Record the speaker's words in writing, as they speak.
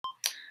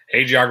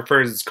Hey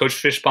geographers, it's Coach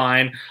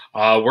Fishbein.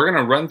 We're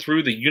going to run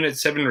through the Unit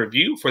 7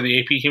 review for the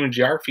AP Human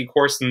Geography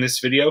course in this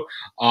video.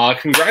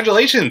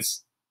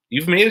 Congratulations!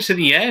 You've made it to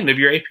the end of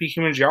your AP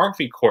Human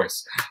Geography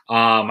course.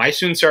 My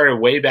students started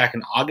way back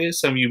in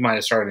August. Some of you might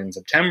have started in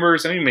September.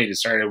 Some of you may have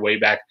started way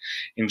back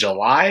in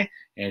July.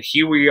 And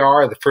here we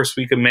are, the first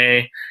week of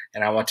May.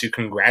 And I want to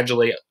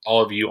congratulate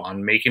all of you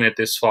on making it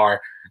this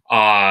far.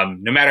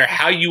 No matter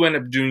how you end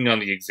up doing on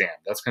the exam,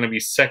 that's going to be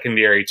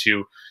secondary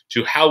to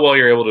how well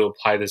you're able to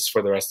apply this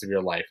for the rest of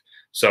your life.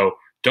 So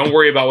don't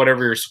worry about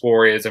whatever your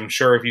score is. I'm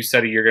sure if you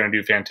study, you're going to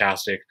do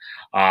fantastic.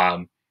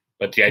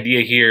 But the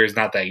idea here is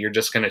not that you're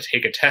just going to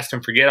take a test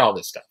and forget all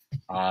this stuff,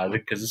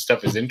 because this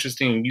stuff is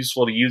interesting and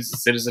useful to use as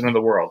a citizen of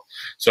the world.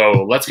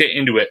 So let's get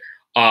into it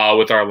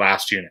with our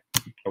last unit,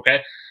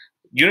 okay?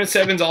 Unit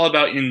 7 is all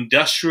about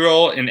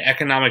industrial and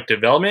economic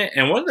development.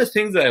 And one of the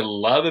things that I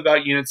love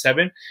about Unit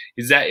 7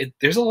 is that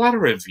there's a lot of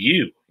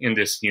review in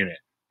this unit,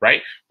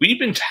 right? We've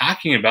been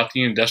talking about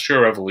the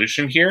Industrial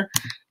Revolution here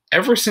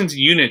ever since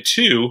Unit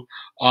 2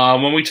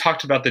 when we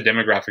talked about the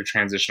demographic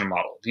transition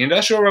model. The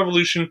Industrial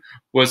Revolution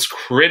was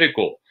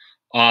critical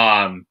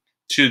to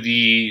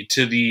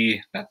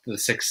the not the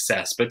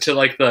success, but to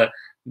like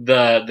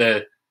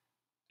the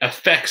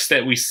effects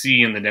that we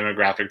see in the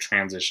demographic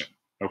transition.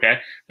 Okay,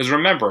 because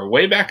remember,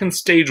 way back in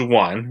stage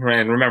 1,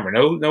 and remember,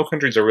 no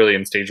countries are really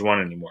in stage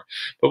 1 anymore.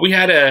 But we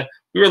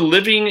were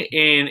living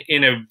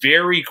in a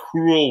very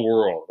cruel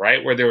world,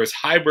 right, where there was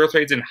high birth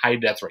rates and high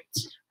death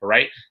rates.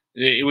 Right,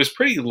 it was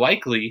pretty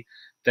likely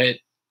that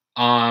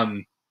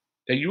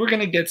that you were going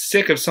to get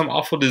sick of some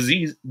awful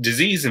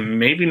disease and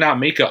maybe not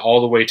make it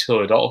all the way till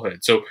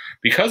adulthood. So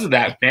because of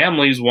that,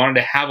 families wanted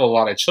to have a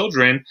lot of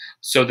children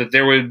so that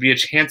there would be a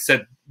chance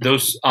that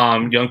those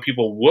young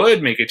people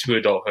would make it to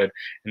adulthood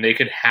and they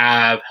could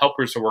have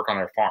helpers to work on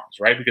their farms,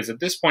 right? Because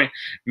at this point,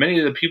 many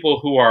of the people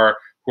who are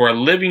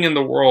living in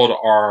the world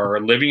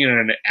are living in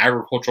an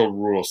agricultural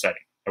rural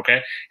setting,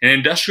 okay? And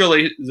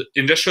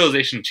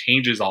industrialization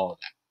changes all of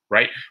that,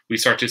 right? We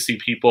start to see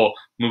people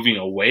moving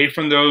away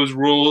from those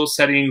rural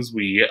settings.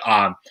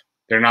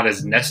 They're not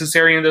as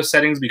necessary in those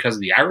settings because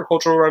of the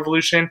agricultural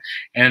revolution,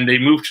 and they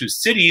move to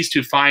cities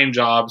to find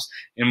jobs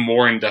in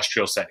more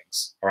industrial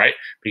settings, all right?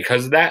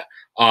 Because of that,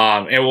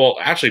 and well,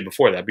 actually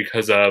before that,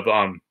 because of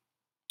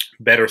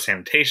better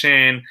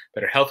sanitation,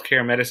 better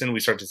healthcare, medicine, we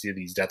start to see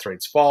these death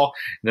rates fall.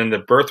 And then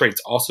the birth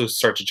rates also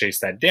start to chase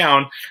that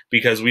down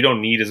because we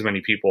don't need as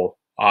many people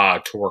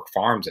to work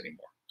farms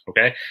anymore,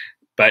 okay?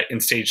 But in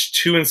stage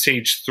 2 and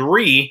stage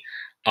 3,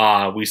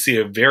 we see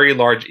a very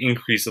large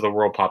increase of the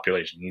world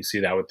population. You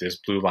see that with this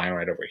blue line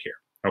right over here.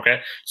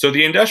 Okay, so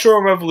the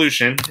Industrial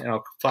Revolution, and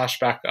I'll flash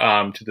back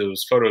to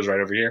those photos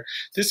right over here.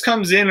 This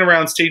comes in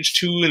around stage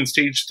 2 and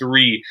stage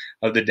 3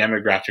 of the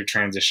demographic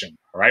transition.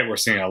 All right, we're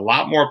seeing a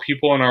lot more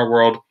people in our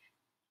world.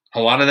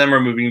 A lot of them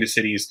are moving to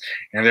cities,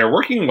 and they're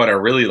working what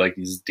are really like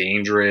these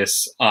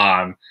dangerous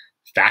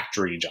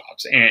factory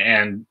jobs.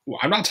 And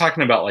I'm not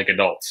talking about like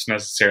adults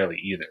necessarily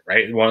either,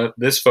 right? Well,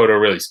 this photo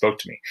really spoke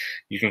to me.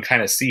 You can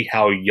kind of see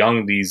how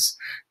young these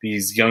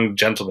young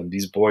gentlemen,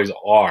 these boys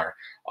are.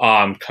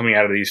 Coming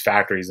out of these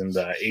factories in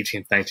the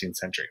 18th, 19th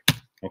century.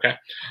 Okay,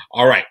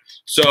 all right.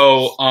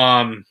 So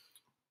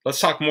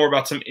let's talk more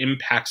about some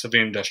impacts of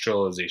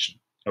industrialization.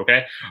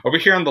 Okay, over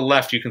here on the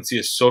left, you can see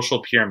a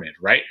social pyramid,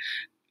 right?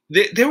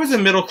 There was a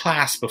middle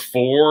class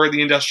before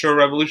the Industrial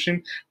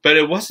Revolution, but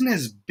it wasn't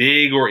as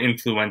big or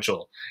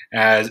influential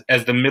as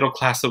the middle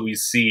class that we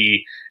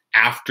see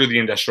after the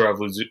Industrial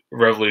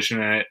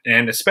Revolution,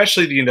 and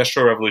especially the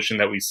Industrial Revolution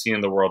that we see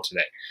in the world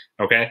today.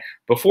 Okay,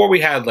 before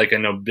we had like a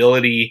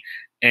nobility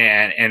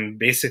and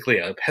basically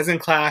a peasant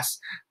class,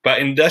 but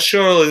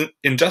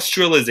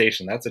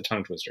industrialization, that's a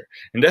tongue twister.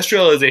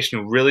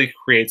 Industrialization really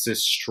creates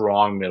this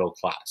strong middle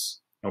class,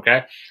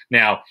 okay?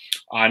 Now,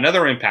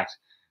 another impact,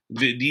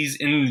 these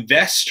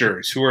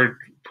investors who are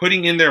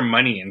putting in their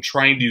money and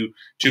trying to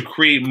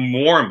create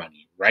more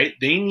money, right?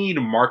 They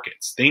need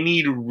markets, they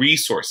need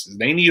resources,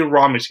 they need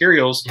raw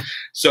materials.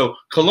 So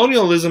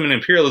colonialism and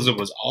imperialism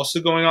was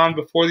also going on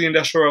before the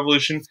Industrial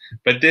Revolution,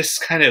 but this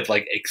kind of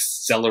like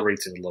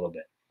accelerates it a little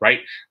bit.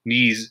 Right?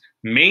 These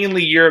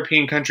mainly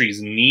European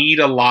countries need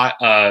a lot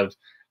of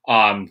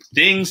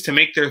things to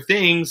make their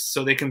things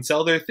so they can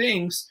sell their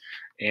things,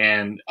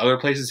 and other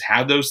places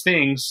have those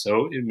things,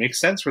 so it makes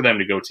sense for them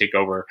to go take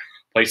over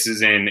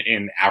places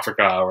in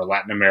Africa or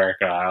Latin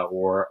America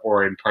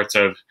or in parts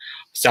of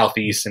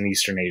Southeast and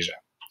Eastern Asia,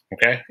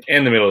 okay?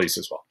 And the Middle East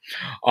as well.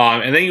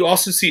 And then you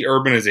also see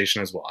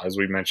urbanization as well, as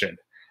we mentioned.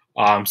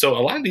 So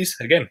a lot of these,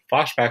 again,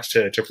 flashbacks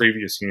to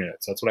previous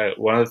units. That's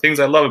one of the things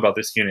I love about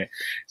this unit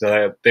is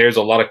that there's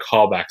a lot of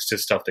callbacks to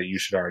stuff that you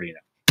should already know.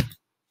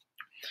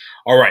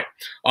 All right,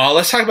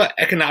 let's talk about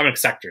economic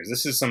sectors.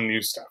 This is some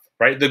new stuff,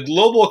 right? The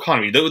global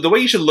economy. The way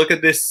you should look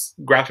at this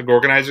graphic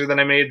organizer that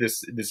I made,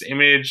 this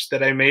image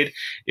that I made,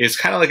 is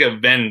kind of like a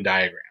Venn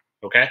diagram.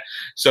 Okay,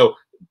 so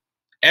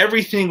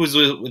everything was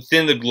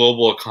within the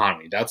global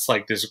economy. That's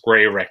like this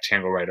gray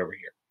rectangle right over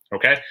here.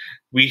 Okay,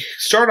 we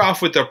start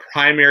off with the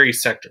primary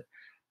sector.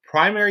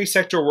 primary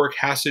sector work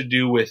has to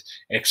do with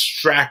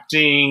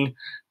extracting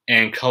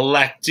and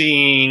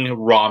collecting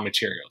raw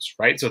materials,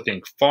 right? So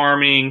think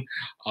farming.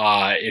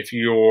 If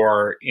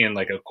you're in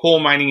like a coal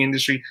mining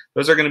industry,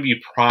 those are going to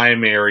be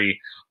primary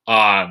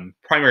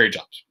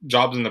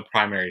jobs in the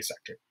primary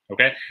sector.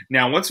 Okay.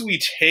 Now, once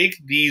we take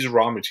these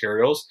raw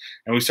materials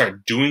and we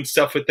start doing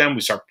stuff with them,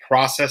 we start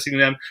processing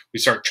them, we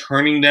start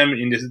turning them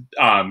into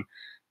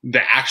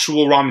the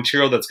actual raw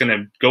material that's going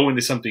to go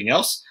into something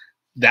else.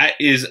 That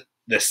is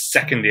the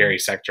secondary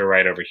sector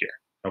right over here.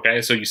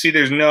 Okay. So you see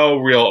there's no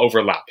real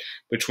overlap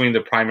between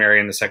the primary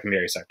and the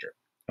secondary sector.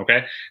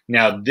 Okay.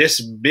 Now, this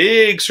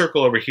big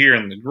circle over here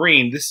in the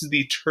green, this is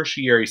the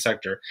tertiary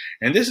sector.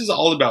 And this is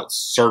all about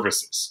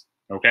services.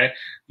 Okay.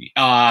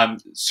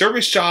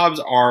 Service jobs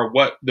are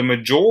what the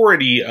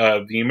majority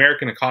of the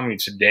American economy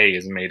today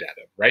is made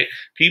out of, right?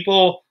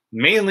 People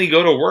mainly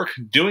go to work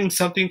doing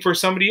something for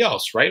somebody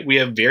else, right? We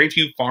have very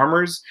few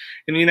farmers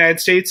in the United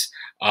States.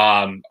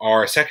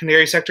 Our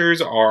secondary sectors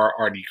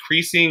are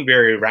decreasing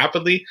very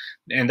rapidly.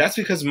 And that's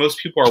because most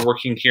people are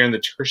working here in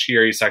the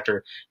tertiary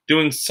sector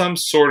doing some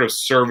sort of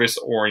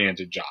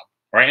service-oriented job,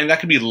 right? And that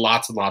could be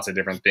lots and lots of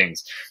different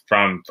things,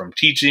 from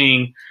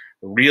teaching,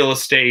 real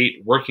estate,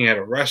 working at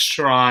a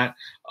restaurant,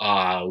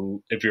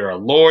 if you're a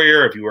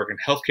lawyer, if you work in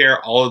healthcare,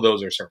 all of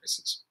those are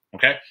services,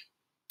 okay?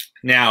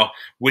 Now,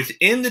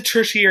 within the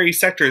tertiary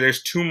sector,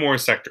 there's two more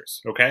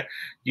sectors, okay?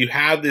 You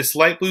have this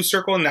light blue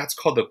circle, and that's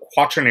called the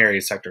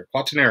quaternary sector,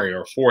 quaternary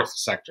or fourth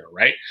sector,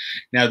 right?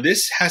 Now,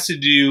 this has to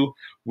do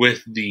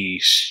with the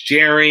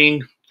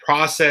sharing,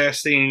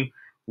 processing,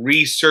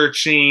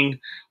 researching,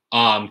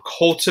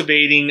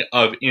 cultivating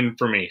of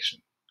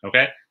information,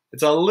 okay?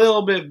 It's a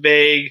little bit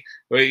vague.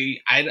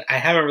 I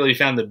haven't really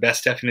found the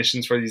best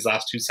definitions for these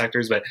last two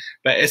sectors, but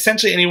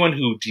essentially anyone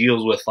who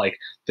deals with like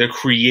the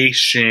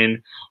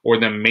creation or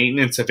the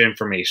maintenance of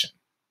information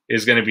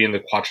is going to be in the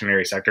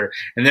quaternary sector.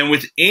 And then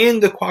within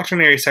the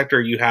quaternary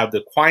sector, you have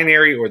the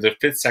quinary or the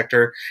fifth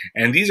sector,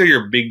 and these are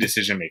your big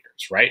decision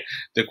makers, right?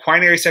 The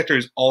quinary sector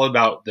is all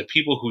about the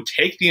people who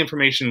take the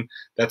information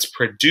that's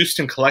produced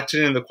and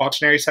collected in the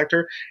quaternary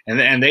sector,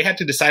 and they have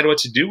to decide what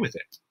to do with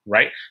it,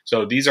 right?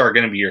 So these are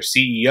going to be your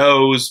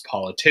CEOs,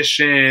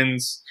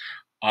 politicians,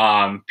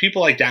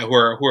 people like that who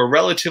are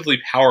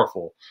relatively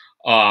powerful,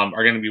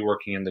 are going to be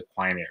working in the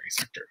quinary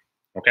sector,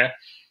 okay?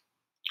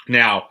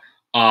 Now,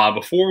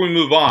 before we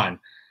move on,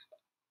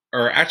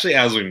 or actually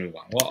as we move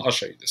on, well, I'll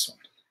show you this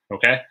one,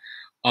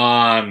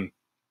 okay?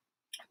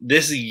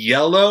 This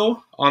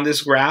yellow on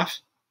this graph,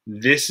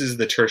 this is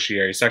the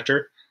tertiary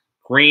sector.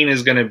 Green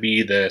is going to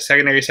be the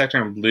secondary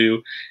sector, and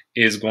blue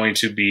is going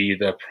to be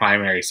the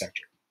primary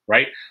sector,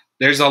 right?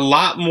 There's a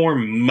lot more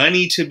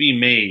money to be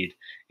made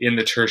in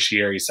the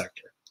tertiary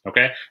sector.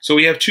 Okay, so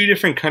we have two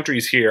different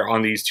countries here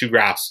on these two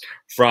graphs,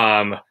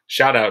 from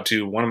shout out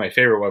to one of my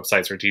favorite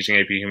websites for teaching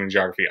AP Human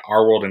Geography,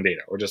 Our World in Data,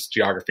 or just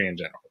geography in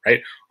general,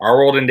 right? Our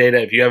World in Data,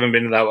 if you haven't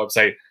been to that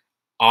website,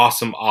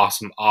 awesome,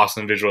 awesome,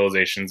 awesome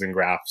visualizations and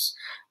graphs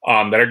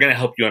that are going to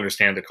help you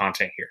understand the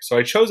content here. So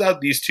I chose out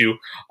these two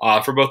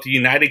for both the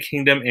United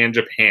Kingdom and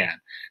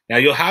Japan. Now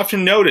you'll have to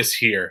notice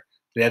here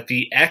that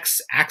the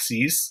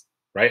x-axis,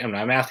 right? I'm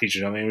not a math teacher,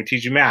 don't make me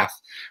teach you math.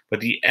 But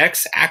the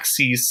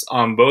x-axis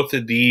on both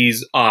of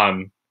these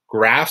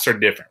graphs are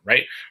different,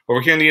 right?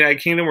 Over here in the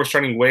United Kingdom, we're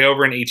starting way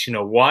over in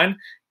 1801.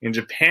 In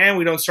Japan,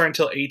 we don't start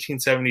until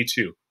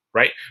 1872,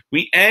 right?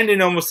 We end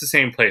in almost the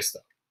same place, though.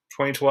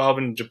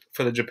 2012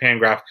 for the Japan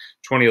graph,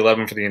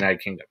 2011 for the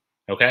United Kingdom,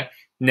 okay?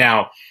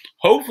 Now,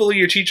 hopefully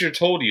your teacher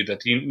told you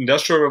that the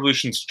Industrial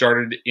Revolution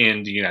started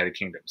in the United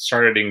Kingdom,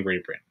 started in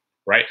Great Britain,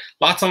 right?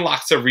 Lots and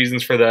lots of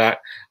reasons for that.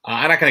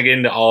 I'm not going to get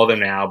into all of them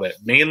now, but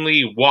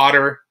mainly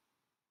water.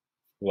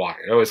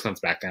 It always comes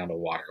back down to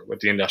water with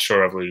the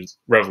Industrial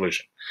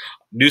Revolution.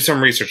 Do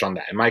some research on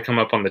that. It might come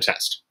up on the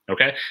test,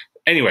 okay?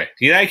 Anyway,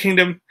 the United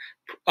Kingdom,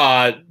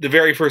 the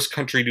very first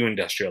country to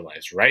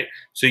industrialize, right?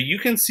 So you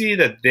can see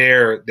that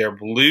their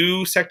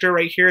blue sector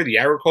right here, the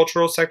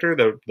agricultural sector,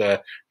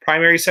 the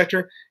primary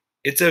sector,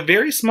 it's a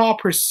very small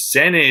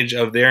percentage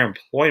of their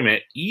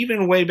employment,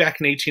 even way back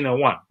in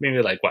 1801.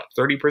 Maybe like, what,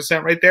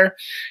 30% right there?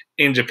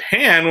 In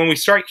Japan, when we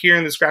start here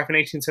in this graph in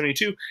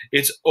 1872,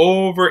 it's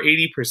over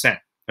 80%,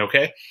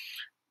 okay?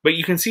 But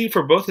you can see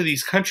for both of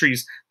these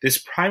countries, this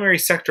primary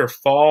sector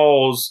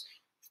falls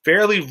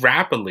fairly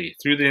rapidly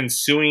through the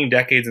ensuing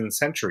decades and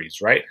centuries,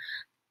 right?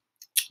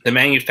 The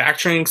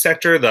manufacturing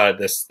sector,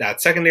 that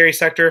secondary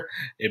sector,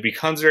 it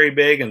becomes very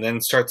big and then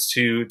starts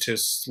to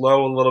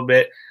slow a little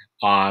bit.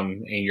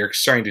 And you're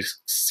starting to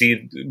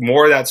see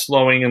more of that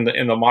slowing in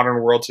the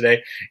modern world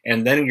today.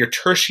 And then your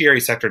tertiary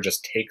sector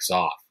just takes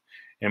off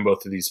in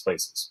both of these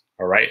places.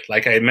 All right.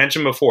 Like I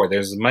mentioned before,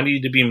 there's money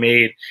to be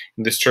made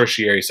in this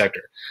tertiary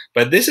sector.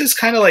 But this is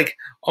kind of like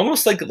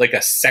almost like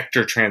a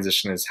sector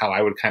transition is how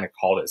I would kind of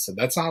call it. So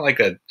that's not like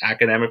an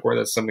academic word.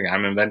 That's something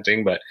I'm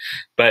inventing.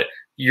 But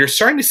you're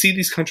starting to see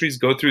these countries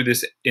go through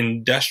this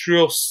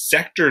industrial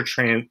sector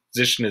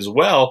transition as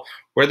well,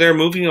 where they're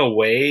moving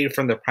away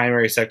from the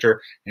primary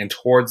sector and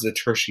towards the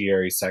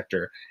tertiary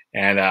sector.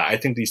 And I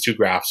think these two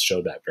graphs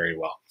show that very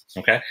well.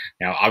 Okay.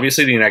 Now,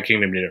 obviously, the United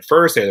Kingdom did it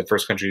first. They're the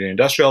first country to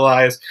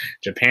industrialize.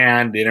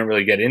 Japan didn't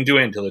really get into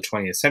it until the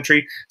 20th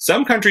century.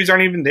 Some countries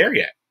aren't even there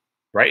yet,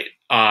 right?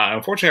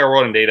 Unfortunately, our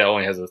World in Data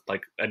only has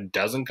like a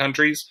dozen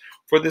countries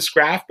for this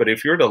graph. But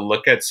if you were to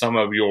look at some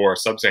of your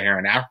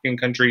sub-Saharan African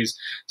countries,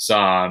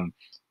 some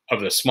of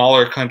the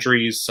smaller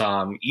countries,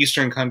 some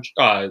Eastern countries,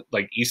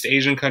 like East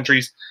Asian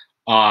countries,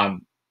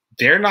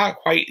 they're not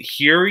quite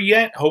here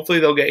yet. Hopefully,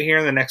 they'll get here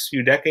in the next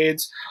few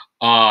decades.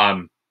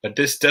 But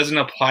this doesn't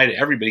apply to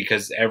everybody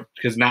because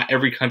not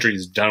every country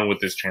is done with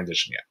this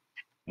transition yet.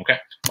 Okay,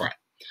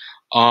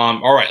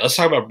 all right. Let's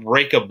talk about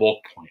break a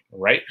bulk point.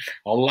 Right,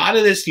 a lot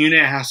of this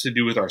unit has to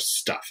do with our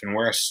stuff and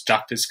where our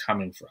stuff is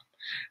coming from.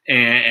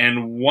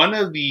 And one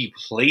of the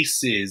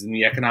places in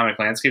the economic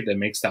landscape that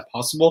makes that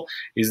possible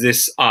is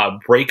this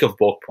break of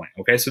bulk point.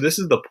 Okay, so this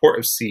is the port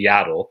of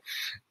Seattle.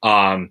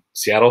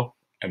 Seattle,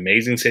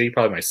 amazing city,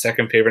 probably my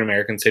second favorite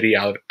American city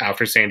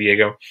after San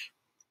Diego.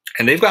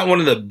 And they've got one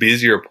of the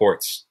busier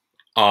ports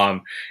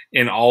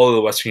in all of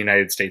the Western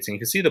United States. And you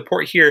can see the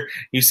port here.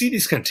 You see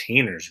these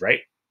containers,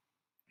 right?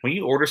 When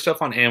you order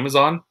stuff on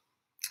Amazon,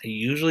 it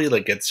usually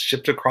like gets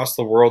shipped across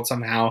the world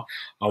somehow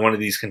on one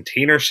of these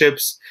container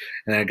ships,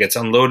 and then it gets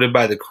unloaded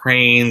by the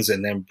cranes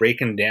and then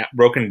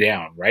broken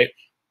down, right?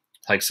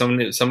 Like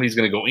somebody's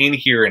going to go in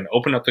here and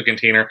open up the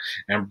container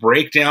and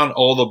break down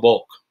all the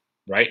bulk,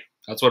 right?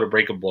 That's what a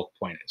break of bulk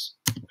point is.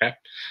 Okay.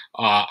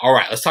 All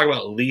right. Let's talk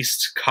about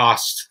least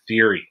cost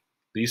theory.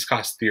 Least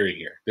cost theory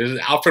here. This is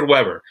Alfred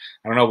Weber.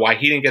 I don't know why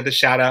he didn't get the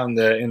shout out in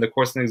the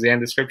course and exam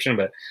description,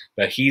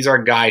 but he's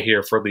our guy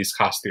here for least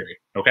cost theory.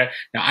 Okay.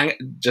 Now,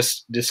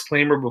 just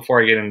disclaimer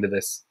before I get into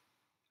this,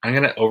 I'm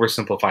gonna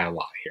oversimplify a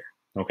lot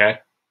here. Okay,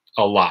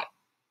 a lot.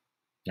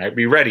 All right,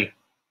 be ready,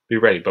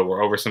 but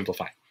we're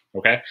oversimplifying.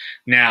 Okay.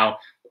 Now,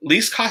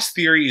 least cost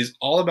theory is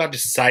all about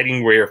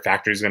deciding where your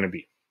factory is going to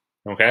be.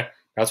 Okay.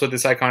 That's what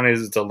this icon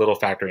is. It's a little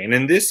factory. And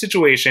in this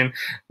situation,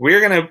 we're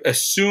going to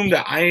assume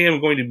that I am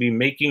going to be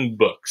making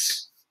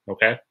books.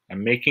 Okay?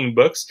 I'm making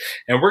books.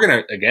 And we're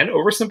going to, again,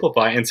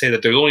 oversimplify and say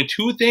that there's only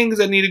two things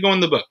that need to go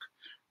in the book,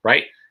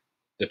 right?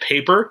 The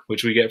paper,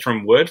 which we get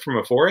from wood, from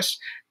a forest,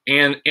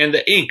 and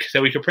the ink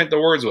that we can print the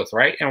words with,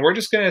 right? And we're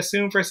just going to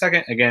assume for a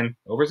second, again,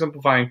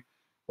 oversimplifying,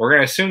 we're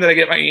going to assume that I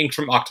get my ink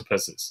from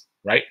octopuses,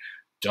 right?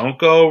 Don't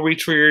go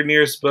reach for your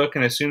nearest book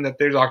and assume that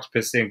there's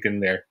octopus ink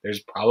in there.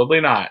 There's probably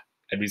not.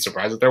 I'd be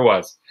surprised if there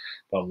was.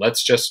 But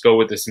let's just go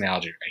with this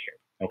analogy right here.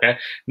 Okay?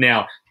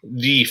 Now,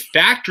 the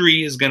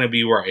factory is going to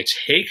be where I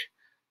take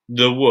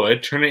the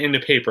wood, turn it into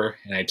paper,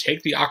 and I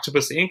take the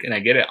octopus ink and I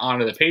get it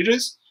onto the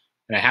pages,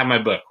 and I have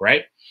my book,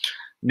 right?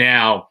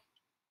 Now,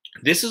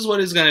 this is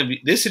what is going to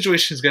be, this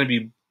situation is going to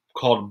be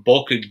called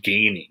bulk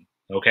gaining,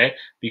 okay?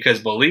 Because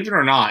believe it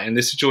or not, in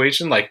this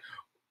situation, like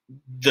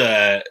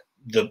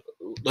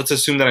let's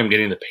assume that I'm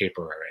getting the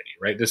paper already,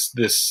 right?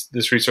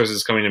 This resource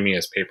is coming to me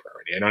as paper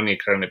already. I don't need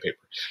to cut on the paper.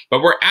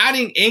 But we're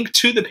adding ink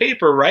to the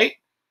paper, right?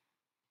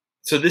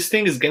 So this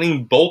thing is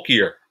getting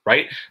bulkier,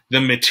 right? The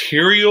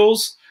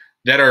materials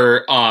that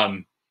are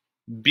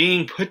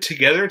being put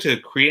together to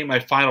create my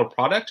final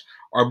product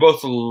are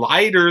both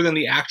lighter than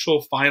the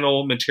actual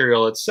final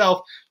material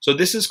itself. So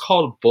this is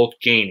called bulk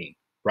gaining,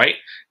 right?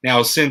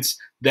 Now, since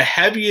the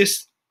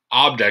heaviest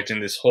object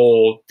in this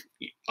whole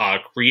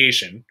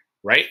creation,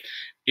 right,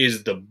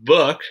 is the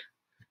book,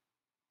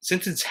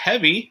 since it's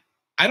heavy,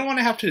 I don't want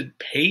to have to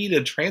pay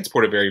to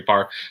transport it very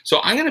far. So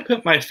I'm going to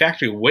put my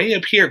factory way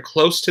up here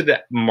close to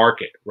the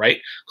market, right?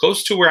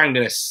 Close to where I'm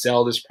going to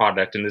sell this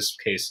product. In this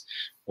case,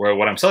 where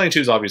what I'm selling to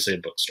is obviously a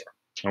bookstore,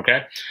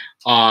 okay?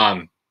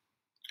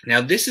 Now,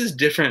 this is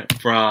different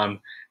from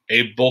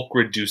a bulk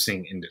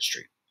reducing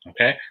industry,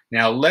 okay?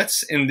 Now,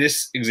 let's, in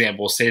this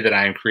example, say that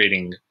I'm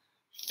creating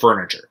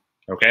furniture,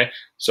 okay?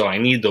 So I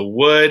need the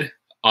wood,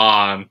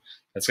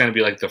 that's going to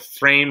be like the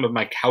frame of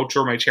my couch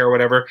or my chair or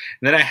whatever.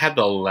 And then I have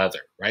the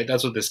leather, right?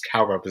 That's what this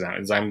cow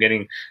represents, is I'm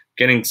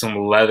getting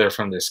some leather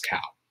from this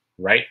cow,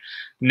 right?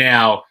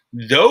 Now,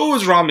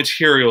 those raw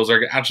materials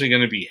are actually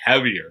going to be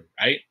heavier,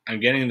 right? I'm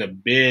getting the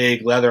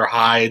big leather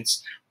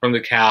hides from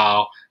the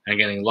cow. I'm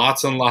getting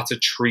lots and lots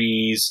of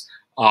trees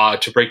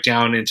to break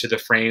down into the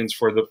frames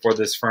for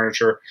this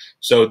furniture.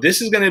 So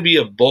this is going to be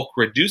a bulk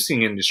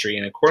reducing industry.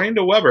 And according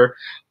to Weber,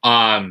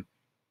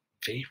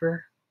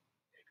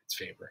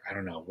 Faber, I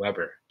don't know,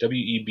 Weber,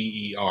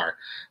 W-E-B-E-R.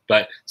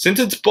 But since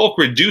it's bulk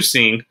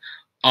reducing,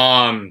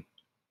 I'm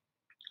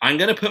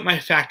going to put my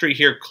factory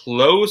here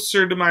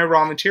closer to my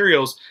raw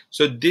materials,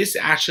 so this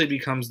actually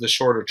becomes the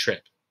shorter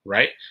trip,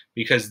 right?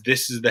 Because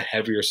this is the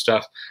heavier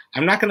stuff.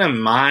 I'm not going to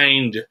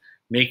mind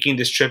making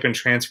this trip and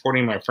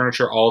transporting my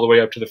furniture all the way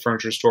up to the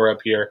furniture store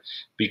up here,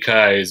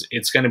 because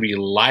it's going to be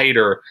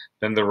lighter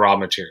than the raw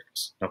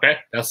materials, okay?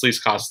 That's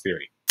least cost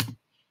theory.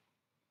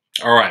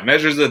 All right,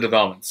 measures of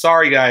development.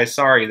 Sorry, guys,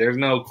 sorry. There's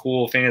no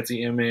cool,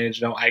 fancy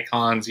image, no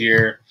icons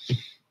here.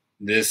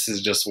 This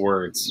is just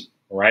words,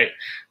 right?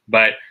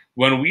 But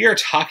when we are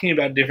talking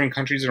about different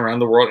countries around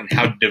the world and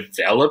how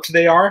developed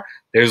they are,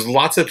 there's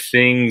lots of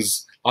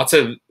things, lots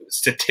of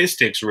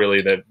statistics,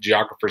 really, that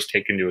geographers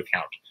take into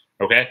account,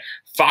 Okay,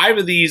 5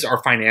 of these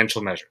are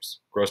financial measures: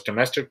 gross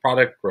domestic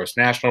product, gross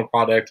national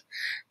product,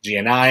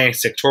 GNI,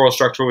 sectoral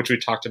structure, which we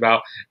talked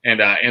about, and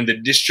the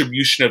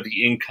distribution of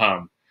the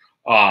income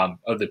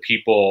of the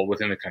people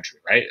within the country.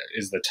 Right,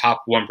 is the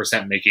top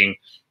 1% making,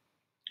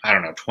 I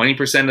don't know,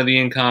 20% of the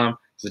income?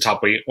 Is the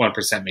top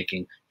 1%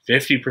 making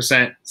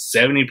 50%,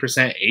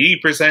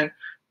 70%, 80%? Does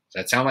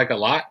that sound like a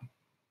lot?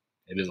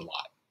 It is a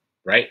lot,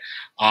 right?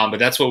 But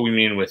that's what we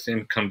mean with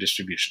income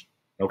distribution.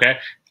 Okay,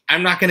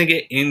 I'm not going to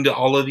get into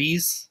all of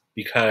these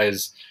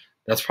because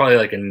that's probably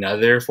like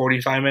another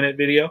 45-minute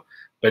video.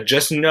 But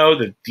just know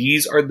that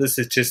these are the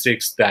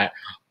statistics that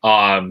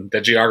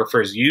that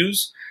geographers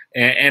use,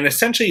 and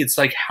essentially it's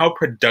like how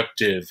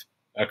productive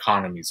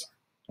economies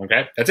are.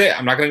 Okay, that's it.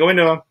 I'm not going to go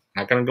into them.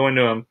 Not going to go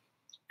into them.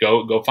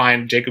 Go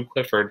find Jacob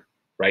Clifford.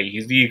 Right,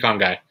 he's the econ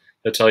guy.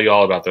 He'll tell you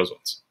all about those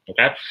ones.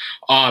 Okay.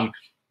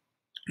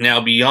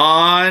 Now,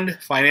 beyond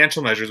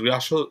financial measures, we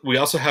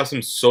also have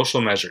some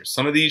social measures.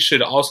 Some of these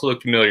should also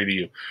look familiar to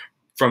you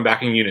from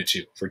back in Unit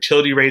 2.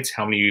 Fertility rates,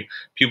 how many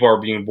people are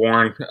being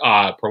born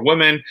per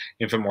woman.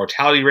 Infant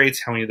mortality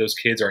rates, how many of those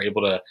kids are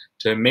able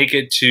to make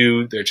it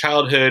to their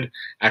childhood.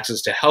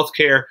 Access to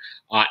healthcare.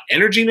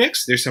 Energy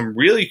mix, there's some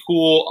really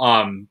cool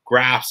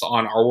graphs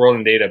on Our World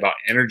in Data about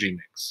energy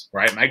mix,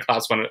 right? My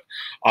class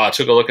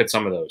took a look at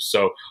some of those.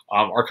 So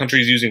our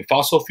country is using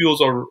fossil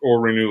fuels or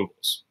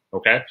renewables.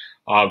 Okay,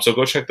 so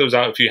go check those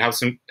out if you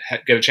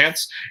get a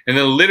chance. And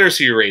then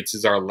literacy rates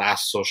is our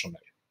last social measure.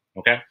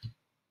 Okay,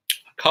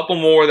 a couple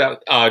more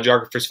that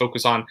geographers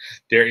focus on.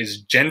 There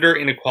is gender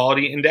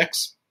inequality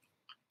index.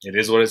 It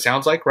is what it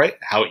sounds like, right?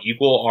 How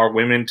equal are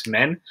women to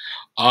men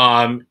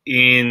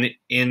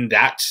in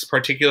that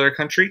particular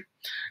country.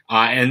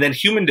 And then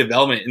human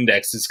development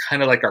index is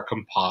kind of like our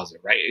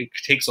composite, right? It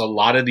takes a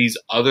lot of these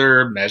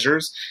other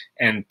measures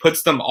and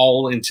puts them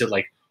all into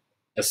like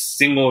a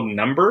single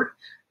number.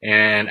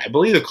 And I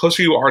believe the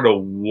closer you are to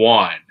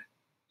 1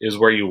 is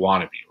where you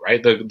want to be,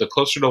 right? The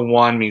closer to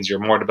 1 means you're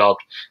more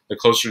developed. The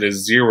closer to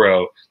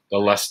 0, the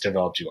less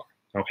developed you are.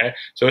 Okay,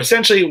 so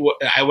essentially,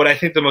 what I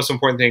think the most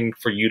important thing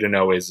for you to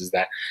know is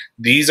that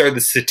these are the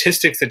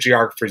statistics that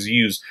geographers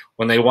use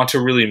when they want to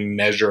really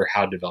measure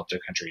how developed a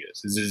country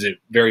is. Is it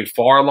very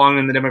far along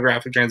in the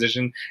demographic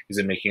transition? Is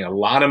it making a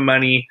lot of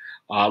money,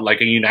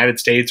 like a United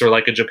States or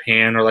like a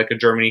Japan or like a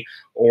Germany?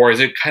 Or is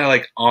it kind of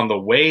like on the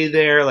way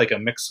there, like a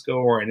Mexico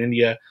or an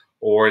India?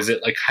 Or is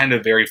it like kind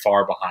of very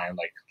far behind,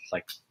 like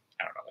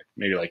I don't know, like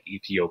maybe like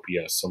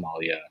Ethiopia,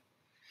 Somalia,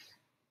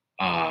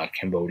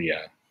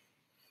 Cambodia?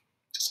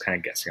 Just kind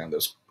of guessing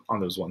on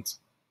those ones.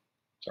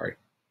 Sorry.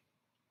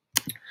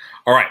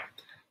 All right,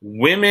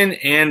 women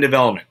and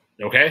development.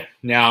 Okay,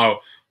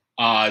 now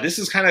this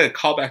is kind of a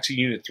callback to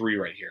Unit 3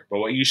 right here. But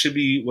what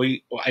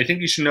I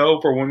think you should know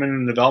for women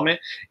in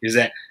development is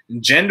that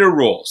gender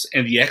roles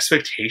and the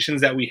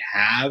expectations that we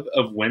have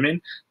of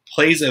women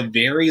plays a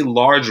very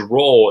large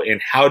role in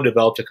how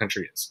developed a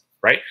country is.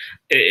 Right?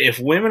 If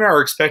women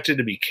are expected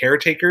to be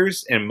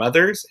caretakers and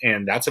mothers,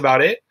 and that's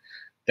about it,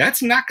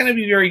 that's not going to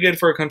be very good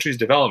for a country's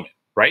development.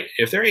 Right?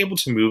 If they're able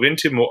to move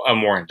into a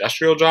more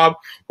industrial job,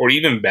 or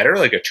even better,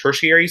 like a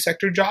tertiary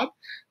sector job,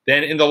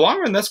 then in the long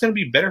run, that's going to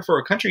be better for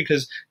a country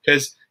because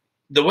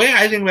the way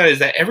I think about it is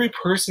that every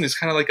person is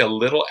kind of like a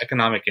little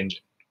economic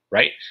engine,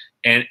 right?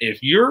 And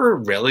if you're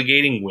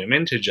relegating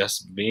women to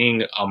just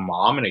being a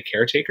mom and a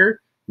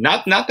caretaker,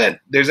 not that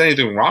there's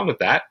anything wrong with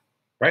that,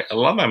 right? I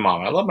love my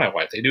mom. I love my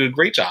wife. They do a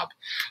great job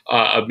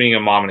of being a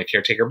mom and a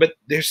caretaker, but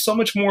there's so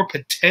much more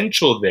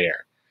potential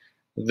there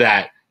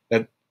that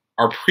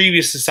our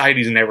previous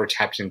societies never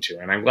tapped into.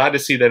 And I'm glad to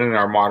see that in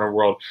our modern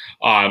world,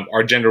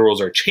 our gender roles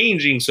are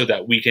changing so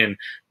that we can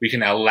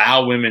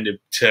allow women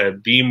to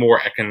be more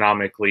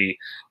economically,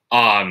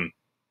 to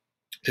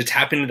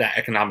tap into that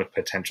economic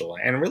potential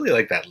and really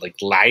like that like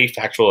life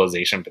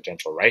actualization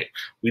potential, right?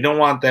 We don't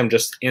want them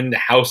just in the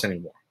house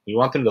anymore. We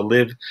want them to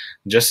live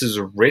just as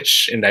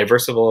rich and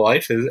diverse of a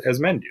life as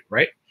men do,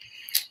 right?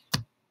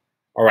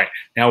 All right.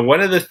 Now,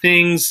 one of the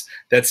things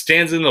that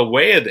stands in the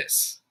way of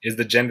this is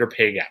the gender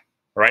pay gap.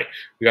 All right,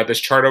 we got this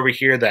chart over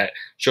here that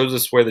shows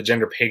us where the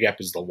gender pay gap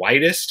is the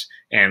widest,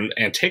 and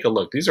take a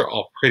look. These are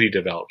all pretty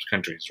developed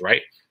countries,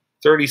 right?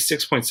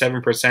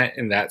 36.7%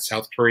 in that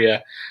South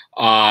Korea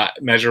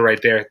measure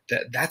right there.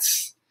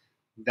 That's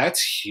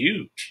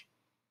huge,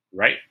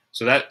 right?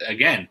 So that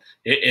again,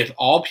 if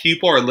all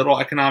people are little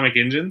economic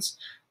engines,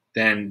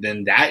 then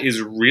that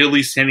is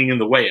really standing in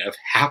the way of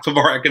half of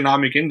our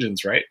economic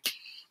engines, right?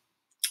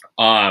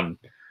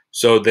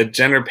 So the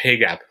gender pay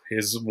gap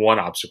is one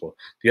obstacle.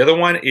 The other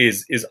one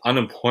is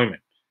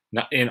unemployment.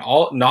 Not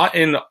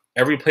in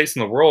every place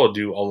in the world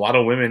do a lot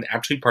of women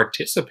actually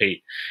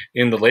participate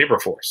in the labor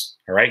force.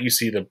 All right, you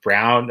see the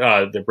brown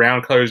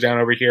colors down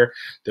over here.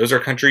 Those are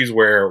countries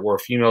where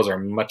females are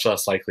much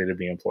less likely to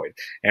be employed.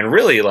 And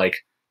really,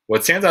 like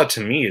what stands out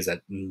to me is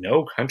that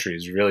no country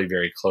is really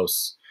very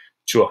close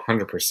to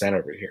 100%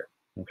 over here.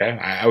 Okay,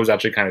 I was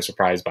actually kind of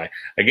surprised by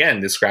again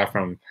this graph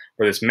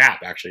this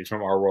map actually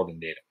from Our World in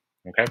Data.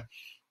 Okay.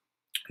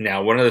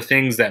 Now, one of the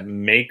things that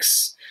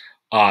makes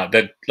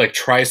that like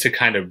tries to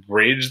kind of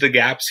bridge the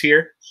gaps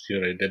here. See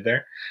what I did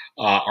there?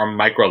 Are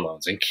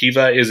microloans, and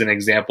Kiva is an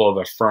example of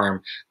a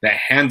firm that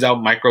hands out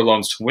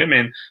microloans to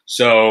women.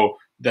 So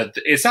that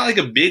it's not like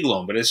a big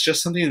loan, but it's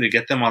just something to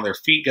get them on their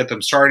feet, get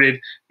them started,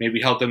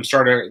 maybe help them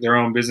start their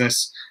own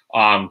business,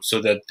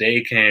 so that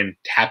they can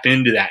tap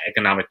into that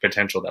economic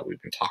potential that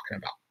we've been talking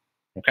about.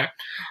 Okay.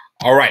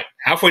 All right.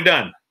 Halfway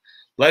done.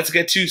 Let's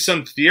get to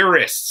some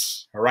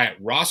theorists. All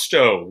right.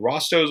 Rostow.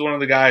 Rostow is one of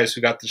the guys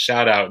who got the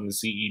shout out in the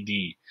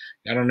CED.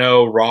 I don't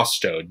know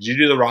Rostow. Did you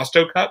do the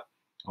Rostow Cup?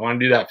 I want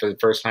to do that for the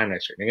first time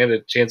next year. I get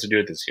a chance to do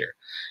it this year.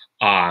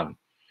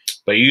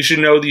 But you should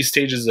know these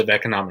stages of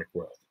economic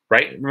growth,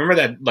 right? Remember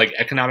that like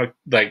economic,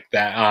 like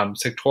that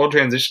sectoral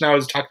transition I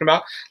was talking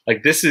about?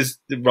 Like this is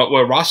what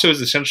Rostow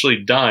has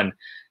essentially done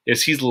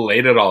is he's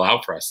laid it all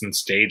out for us in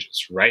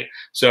stages, right?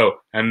 So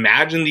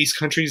imagine these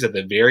countries at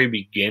the very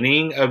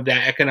beginning of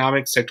that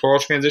economic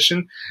sectoral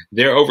transition.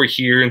 They're over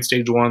here in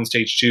stage 1,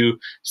 stage 2,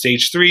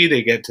 stage 3.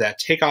 They get to that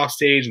takeoff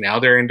stage. Now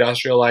they're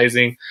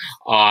industrializing.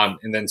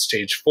 And then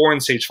stage 4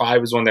 and stage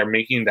 5 is when they're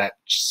making that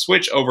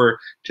switch over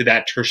to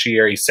that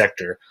tertiary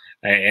sector.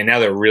 And now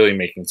they're really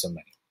making some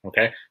money.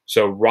 Okay,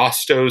 so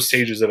Rostow's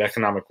stages of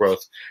economic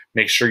growth,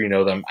 make sure you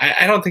know them.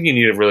 I don't think you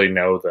need to really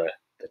know the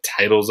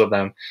titles of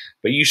them,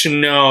 but you should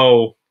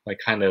know like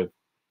kind of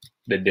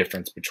the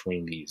difference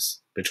between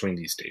these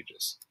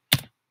stages.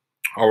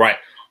 All right,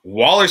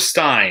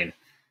 Wallerstein.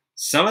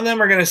 Some of them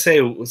are going to say,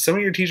 some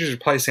of your teachers are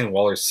probably saying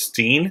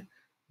Wallerstein,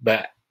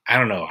 but I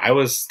don't know. I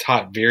was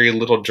taught very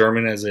little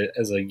German as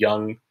a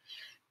young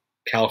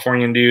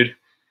Californian dude,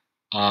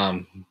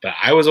 but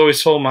I was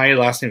always told my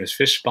last name is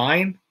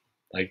Fishbein,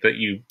 like that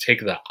you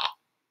take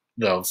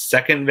the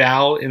second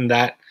vowel in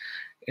that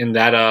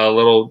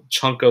little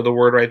chunk of the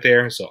word right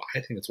there. So I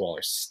think it's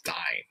Wallerstein,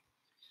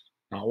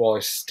 not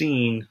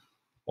Wallerstein,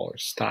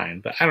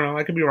 Wallerstein. But I don't know.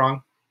 I could be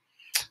wrong.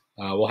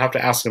 We'll have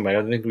to ask him, but I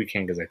don't think we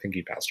can because I think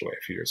he passed away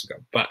a few years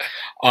ago. But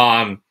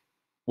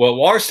what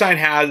Wallerstein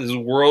has is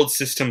world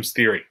systems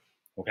theory.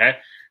 Okay.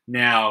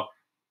 Now,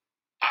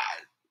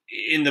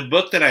 in the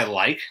book that I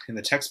like, in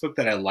the textbook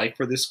that I like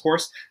for this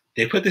course,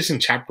 they put this in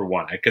chapter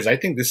 1 because I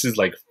think this is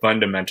like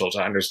fundamental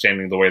to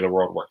understanding the way the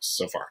world works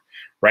so far,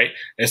 right?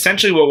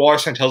 Essentially what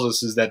Wallerstein tells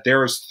us is that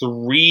there is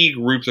 3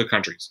 groups of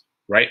countries,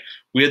 right?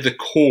 We have the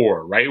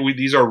core, right?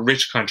 These are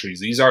rich countries.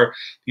 These are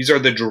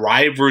the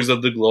drivers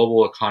of the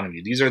global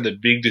economy. These are the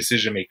big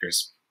decision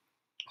makers.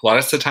 A lot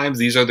of the times,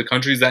 these are the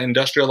countries that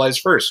industrialized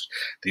first.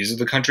 These are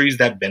the countries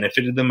that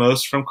benefited the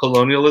most from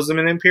colonialism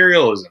and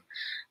imperialism.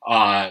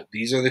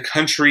 These are the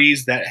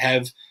countries that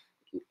have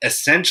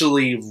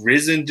essentially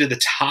risen to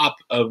the top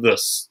of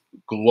the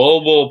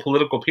global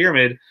political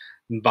pyramid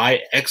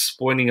by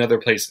exploiting other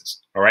places,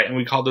 all right? And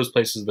we call those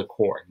places the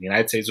core. The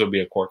United States would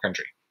be a core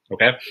country,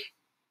 okay?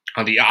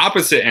 On the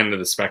opposite end of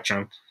the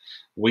spectrum,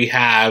 we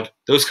have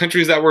those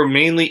countries that were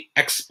mainly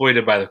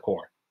exploited by the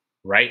core,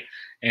 right?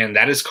 And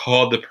that is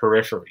called the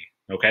periphery,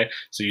 okay?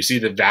 So you see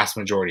the vast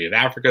majority of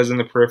Africa is in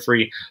the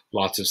periphery,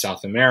 lots of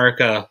South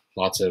America,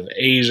 lots of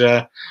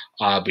Asia,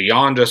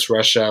 beyond just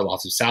Russia,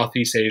 lots of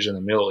Southeast Asia and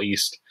the Middle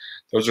East.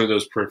 Those are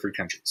those periphery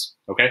countries,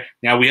 okay?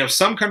 Now, we have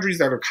some countries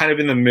that are kind of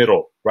in the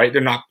middle, right?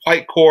 They're not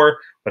quite core,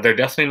 but they're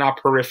definitely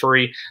not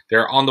periphery.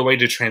 They're on the way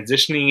to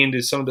transitioning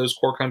into some of those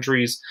core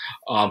countries,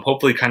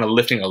 hopefully kind of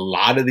lifting a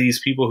lot of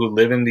these people who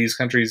live in these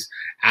countries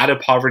out of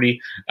poverty,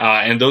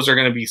 and those are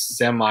going to be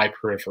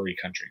semi-periphery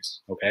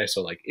countries, okay?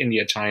 So like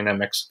India, China,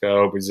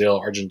 Mexico, Brazil,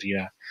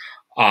 Argentina,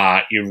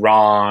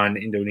 Iran,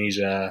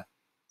 Indonesia,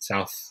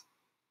 South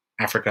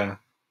Africa,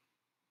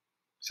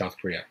 South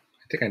Korea.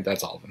 I think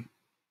that's all of them.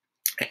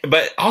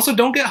 But also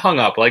don't get hung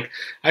up. Like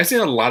I've seen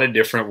a lot of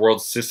different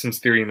world systems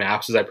theory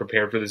maps as I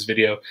prepared for this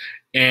video,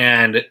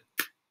 and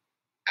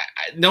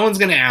no one's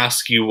going to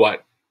ask you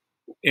what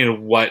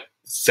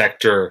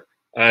sector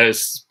a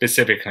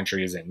specific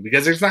country is in,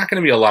 because there's not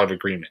going to be a lot of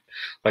agreement.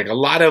 Like a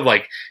lot of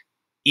like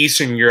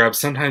Eastern Europe,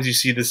 sometimes you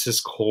see this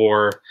as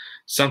core,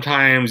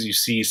 sometimes you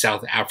see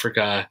South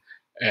Africa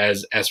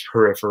as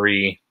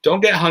periphery.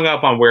 Don't get hung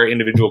up on where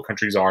individual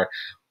countries are.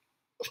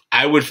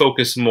 I would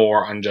focus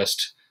more on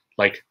just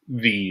like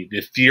the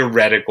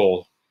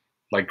theoretical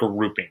like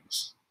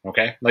groupings,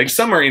 okay? Like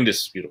some are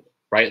indisputable,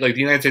 right? Like the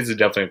United States is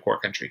definitely a core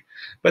country,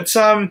 but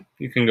some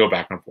you can go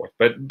back and forth,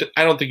 but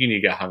I don't think you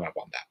need to get hung up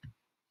on that.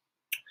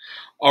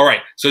 All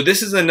right, so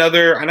this is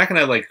another, I'm not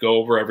gonna like go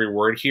over every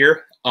word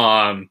here,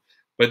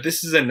 but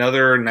this is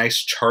another nice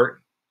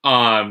chart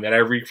that I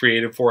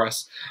recreated for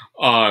us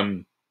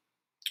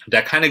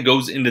that kind of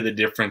goes into the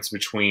difference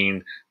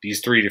between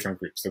these 3 different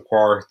groups, the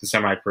core, the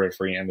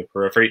semi-periphery, and the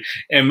periphery.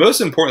 And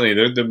most importantly,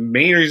 the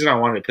main reason I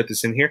wanted to put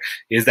this in here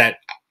is that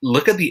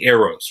look at the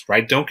arrows,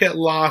 right? Don't get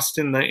lost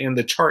in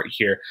the chart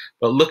here,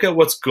 but look at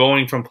what's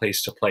going from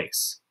place to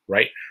place,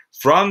 right?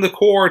 From the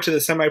core to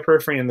the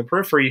semi-periphery and the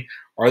periphery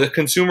are the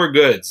consumer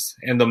goods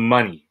and the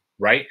money,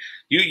 right?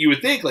 You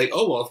would think like,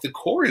 oh, well, if the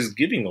core is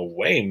giving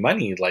away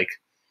money, like,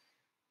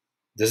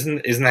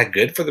 isn't that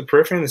good for the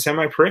periphery and the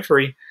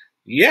semi-periphery?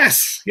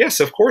 Yes, yes,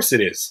 of course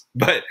it is.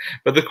 But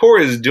the core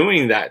is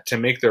doing that to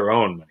make their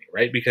own money,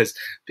 right? Because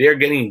they're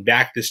getting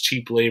back this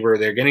cheap labor,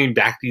 they're getting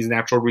back these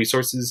natural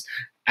resources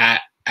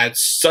at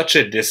such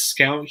a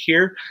discount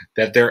here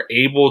that they're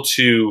able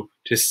to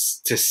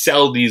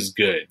sell these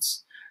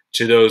goods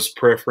to those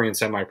periphery and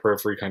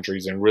semi-periphery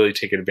countries and really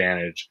take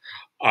advantage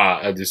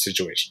of this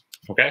situation.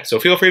 Okay, so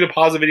feel free to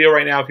pause the video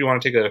right now if you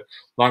want to take a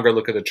longer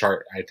look at the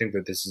chart. I think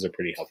that this is a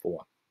pretty helpful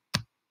one.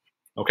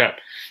 Okay.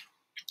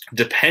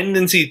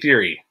 Dependency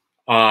theory.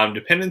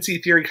 Dependency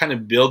theory kind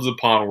of builds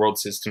upon world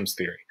systems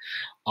theory.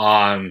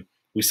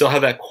 We still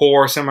have that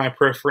core,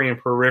 semi-periphery, and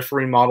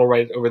periphery model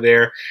right over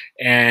there.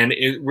 And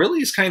it really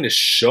is kind of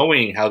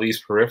showing how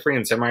these periphery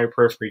and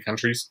semi-periphery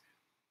countries,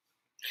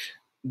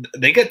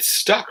 they get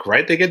stuck,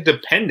 right? They get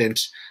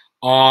dependent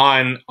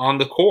on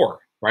the core,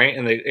 right?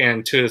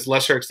 And to a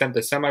lesser extent,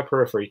 the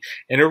semi-periphery.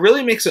 And it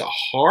really makes it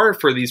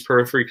hard for these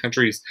periphery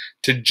countries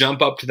to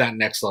jump up to that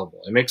next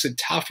level. It makes it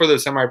tough for the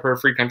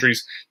semi-periphery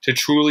countries to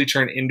truly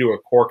turn into a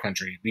core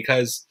country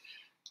because,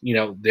 you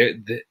know,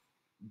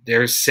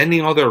 they're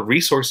sending all their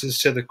resources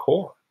to the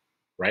core,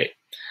 right?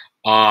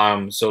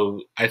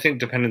 So I think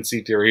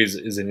dependency theory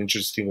is an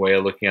interesting way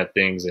of looking at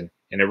things, and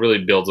it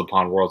really builds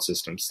upon world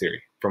systems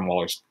theory from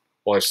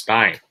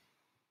Wallerstein,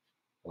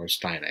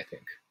 I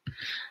think.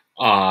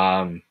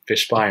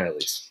 Fishbein, at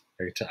least.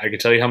 I can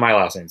tell you how my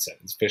last name said.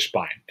 It's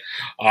Fishbein.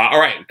 All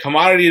right,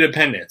 commodity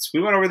dependence.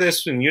 We went over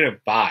this in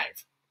Unit 5,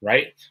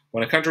 right?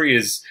 When a country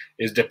is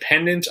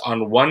dependent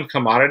on one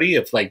commodity,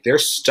 if like they're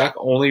stuck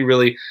only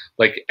really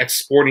like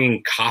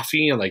exporting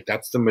coffee and like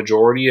that's the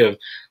majority of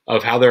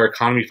how their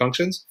economy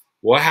functions,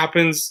 what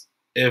happens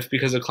if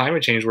because of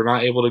climate change we're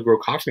not able to grow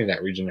coffee in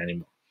that region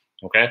anymore?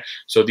 Okay,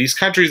 so these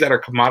countries that are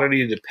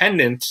commodity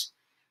dependent,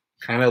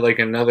 kind of like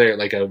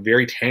a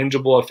very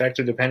tangible effect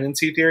of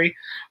dependency theory,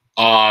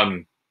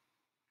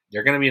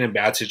 they're going to be in a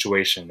bad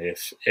situation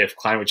if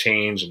climate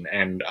change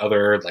and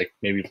other like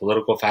maybe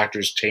political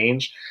factors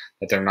change,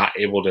 that they're not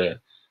able to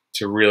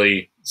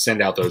really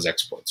send out those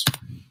exports.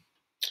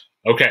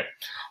 Okay,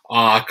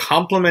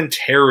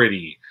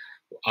 complementarity.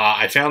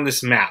 I found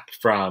this map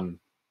from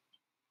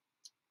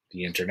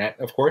the internet,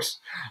 of course.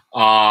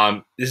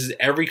 This is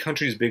every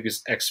country's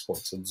biggest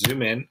exports. Let's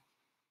zoom in.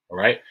 All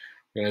right.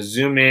 We're going to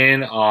zoom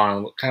in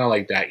on kind of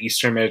like that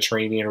Eastern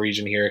Mediterranean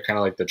region here, kind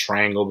of like the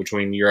triangle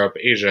between Europe,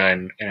 Asia,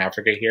 and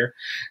Africa here.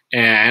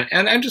 And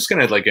I'm just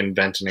going to like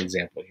invent an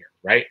example here,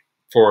 right?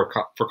 For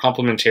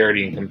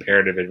complementarity and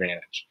comparative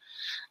advantage.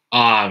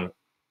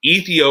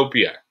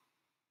 Ethiopia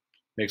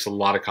makes a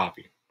lot of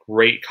coffee.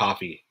 Great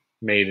coffee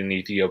made in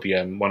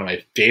Ethiopia. And one of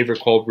my favorite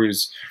cold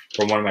brews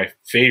from one of my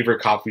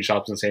favorite coffee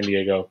shops in San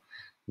Diego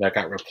that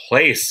got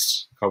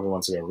replaced a couple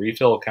months ago.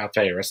 Refill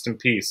Cafe, rest in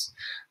peace.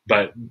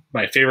 But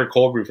my favorite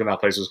cold brew from that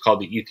place was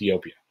called the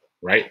Ethiopia,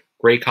 right?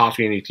 Great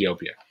coffee in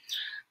Ethiopia.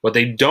 What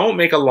they don't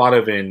make a lot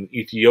of in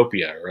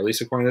Ethiopia, or at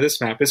least according to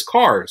this map, is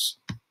cars.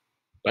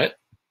 But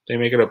they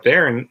make it up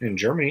there in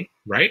Germany,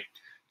 right?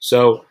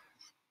 So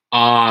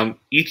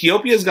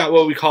Ethiopia's got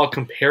what we call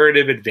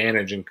comparative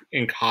advantage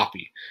in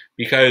coffee,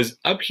 because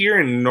up here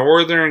in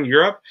Northern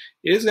Europe,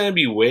 it is going to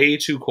be way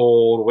too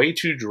cold, way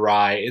too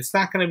dry. It's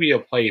not going to be a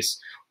place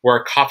where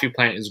a coffee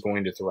plant is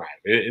going to thrive.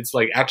 It's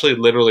like actually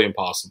literally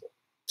impossible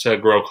to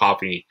grow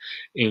coffee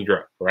in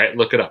Europe, right?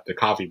 Look it up, the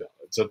coffee belt.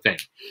 It's a thing.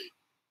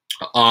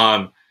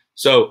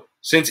 So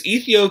since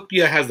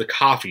Ethiopia has the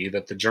coffee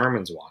that the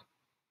Germans want,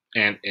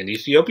 and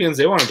Ethiopians,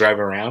 they want to drive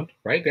around,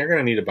 right? They're going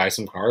to need to buy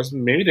some cars.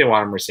 Maybe they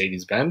want a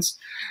Mercedes-Benz.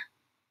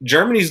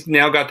 Germany's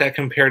now got that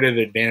comparative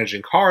advantage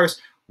in cars.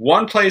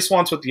 One place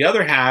wants what the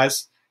other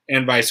has,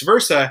 and vice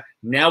versa.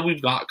 Now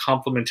we've got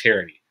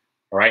complementarity,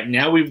 all right?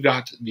 Now we've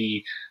got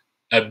the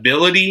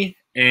ability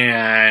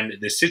and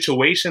the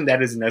situation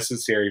that is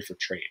necessary for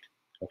trade,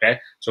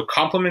 okay? So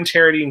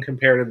complementarity and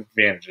comparative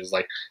advantage is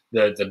like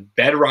the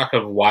bedrock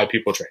of why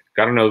people trade.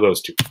 Got to know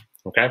those two,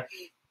 okay?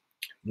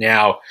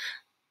 Now,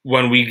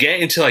 when we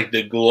get into like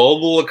the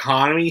global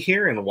economy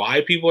here and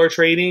why people are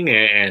trading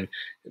and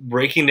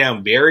breaking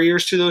down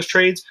barriers to those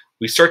trades,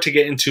 we start to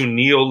get into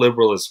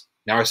neoliberalism.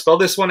 Now, I spelled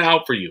this one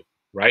out for you,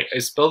 right? I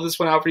spelled this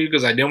one out for you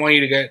because I didn't want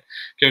you to get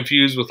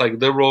confused with like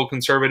liberal,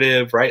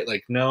 conservative, right?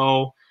 Like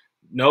no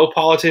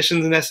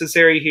politicians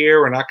necessary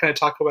here. We're not going to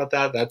talk about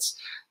that. That's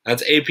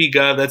AP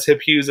Gov, that's Hip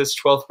Hughes, that's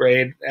 12th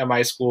grade at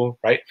my school,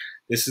 right?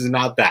 This is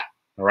not that,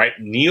 all right?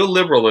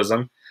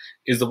 Neoliberalism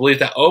is the belief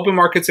that open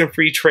markets and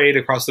free trade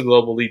across the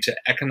globe will lead to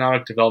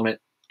economic development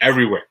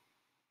everywhere,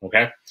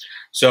 okay?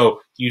 So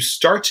you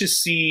start to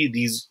see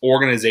these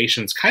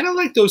organizations, kind of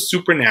like those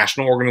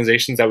supranational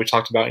organizations that we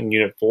talked about in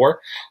Unit 4,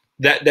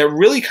 that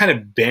really kind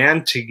of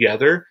band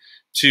together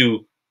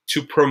to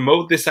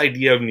promote this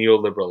idea of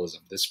neoliberalism,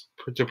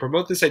 to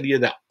promote this idea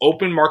that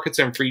open markets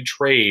and free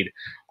trade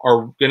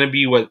are going to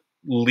be what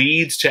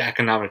leads to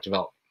economic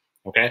development.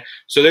 Okay,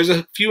 so there's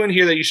a few in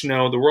here that you should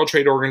know. The World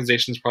Trade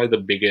Organization is probably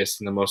the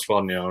biggest and the most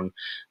well known.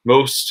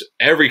 Nearly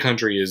every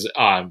country is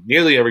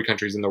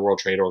in the World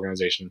Trade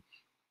Organization.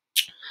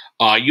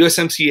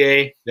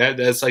 USMCA,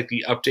 that's like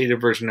the updated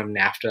version of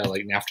NAFTA,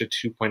 like NAFTA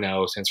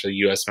 2.0 stands for the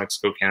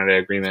US-Mexico-Canada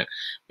Agreement.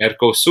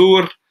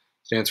 Mercosur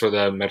stands for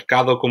the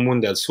Mercado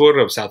Común del Sur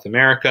of South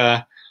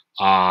America.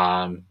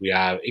 We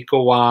have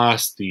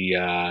ECOWAS, the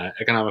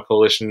Economic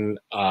Coalition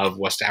of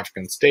West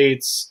African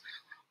States.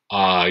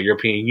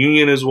 European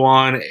Union is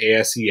one.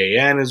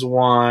 ASEAN is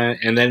one.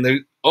 And then the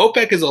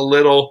OPEC is a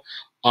little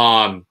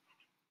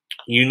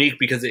unique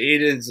because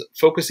it is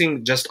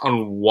focusing just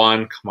on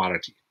one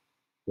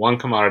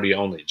commodity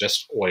only,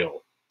 just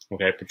oil,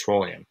 okay,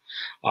 petroleum.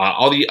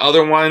 All the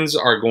other ones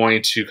are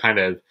going to kind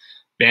of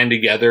band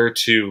together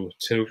to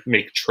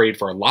make trade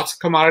for lots of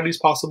commodities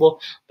possible,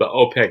 but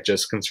OPEC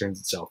just concerns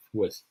itself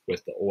with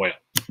the oil,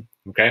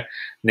 okay?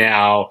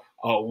 Now,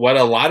 what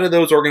a lot of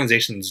those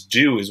organizations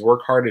do is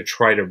work hard to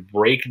try to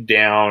break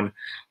down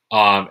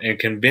and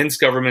convince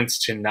governments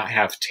to not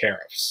have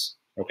tariffs,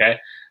 okay?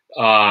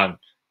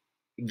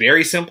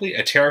 Very simply,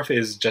 a tariff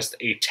is just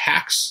a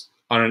tax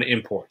on an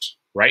import,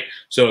 right?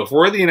 So if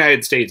we're the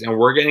United States and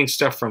we're getting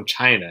stuff from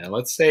China, and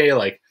let's say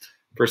like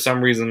for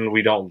some reason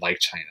we don't like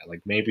China,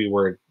 like maybe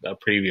we're a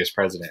previous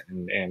president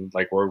and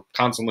like we're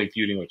constantly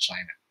feuding with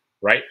China,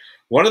 right?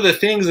 One of the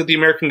things that the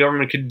American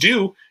government could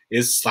do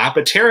is slap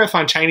a tariff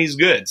on Chinese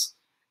goods.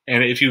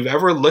 And if you've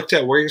ever looked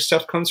at where your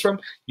stuff comes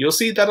from, you'll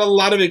see that a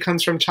lot of it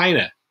comes from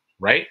China,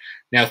 right?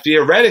 Now,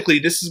 theoretically,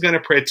 this is going to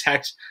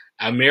protect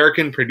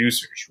American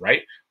producers,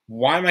 right?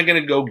 Why am I going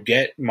to go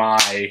get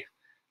my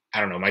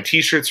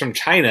t-shirts from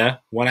China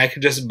when I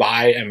could just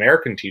buy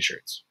American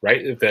t-shirts, right?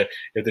 If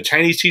the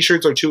Chinese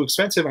t-shirts are too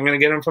expensive, I'm going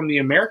to get them from the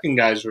American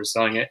guys who are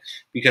selling it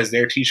because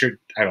their t-shirt,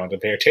 I don't have to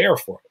pay a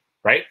tariff for it,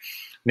 right?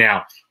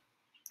 Now,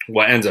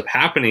 what ends up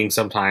happening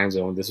sometimes,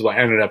 and this is what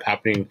ended up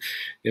happening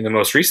in the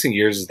most recent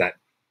years, is that,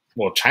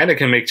 well, China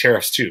can make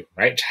tariffs too,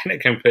 right? China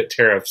can put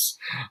tariffs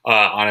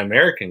on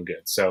American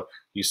goods. So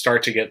you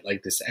start to get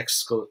like this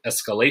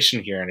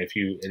escalation here. And if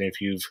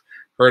you've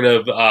heard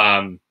of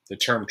the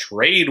term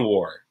trade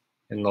war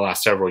in the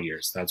last several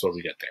years, that's what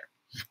we get there.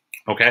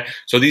 Okay,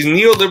 so these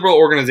neoliberal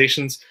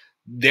organizations,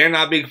 they're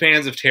not big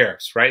fans of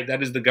tariffs, right?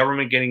 That is the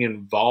government getting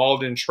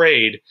involved in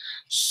trade.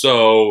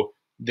 So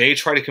they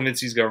try to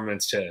convince these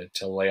governments to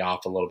lay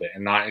off a little bit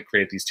and not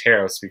create these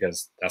tariffs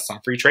because that's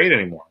not free trade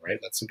anymore, right?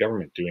 That's the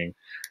government doing,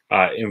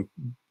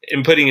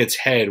 inputting its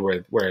head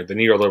where the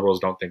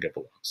neoliberals don't think it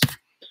belongs.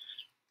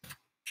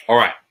 All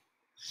right.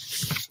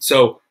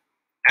 So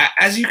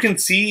as you can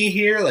see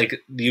here, like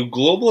the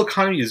global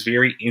economy is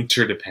very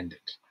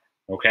interdependent,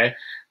 okay?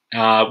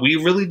 We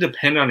really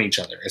depend on each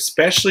other,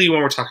 especially when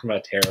we're talking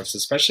about tariffs,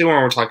 especially when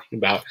we're talking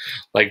about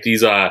like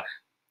these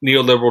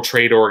neoliberal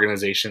trade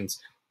organizations.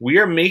 We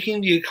are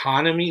making the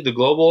economy, the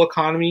global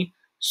economy,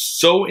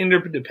 so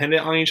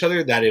interdependent on each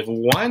other that if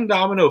one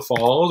domino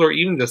falls, or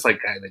even just like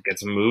that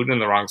gets moved in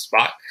the wrong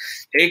spot,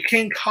 it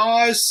can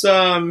cause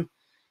some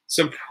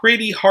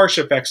pretty harsh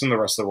effects in the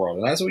rest of the world.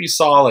 And that's what you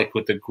saw like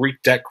with the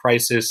Greek debt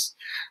crisis.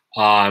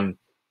 Go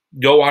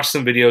watch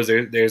some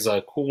videos. There's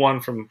a cool one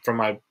from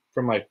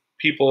my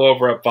people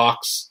over at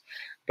Vox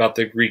about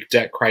the Greek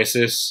debt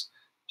crisis.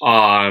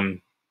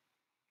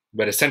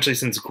 But essentially,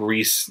 since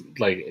Greece,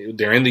 like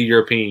they're in the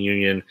European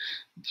Union,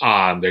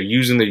 they're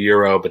using the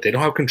euro, but they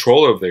don't have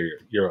control over the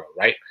euro,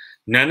 right?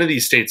 None of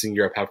these states in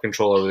Europe have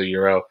control over the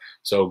euro.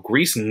 So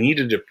Greece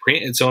needed to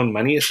print its own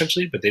money,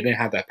 essentially, but they didn't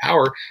have that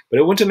power. But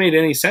it wouldn't have made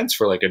any sense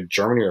for like a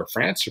Germany or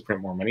France to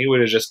print more money. It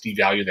would have just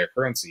devalued their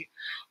currency.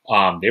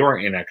 They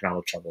weren't in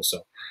economic trouble.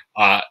 So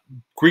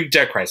Greek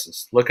debt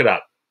crisis, look it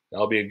up.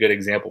 That'll be a good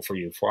example for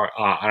you for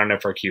on an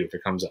FRQ if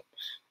it comes up.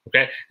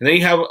 Okay, and then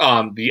you have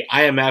the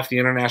IMF, the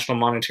International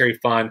Monetary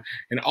Fund,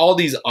 and all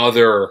these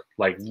other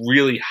like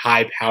really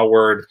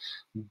high-powered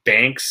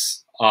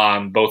banks,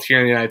 both here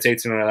in the United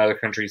States and in other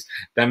countries,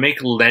 that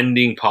make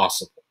lending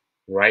possible,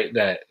 right?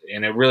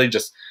 And it really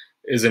just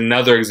is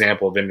another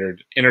example of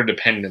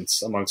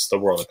interdependence amongst the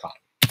world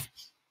economy.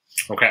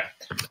 Okay,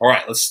 all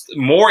right,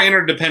 more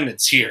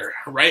interdependence here,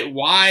 right?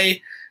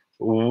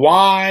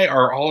 Why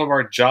are all of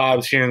our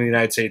jobs here in the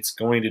United States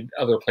going to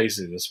other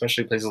places,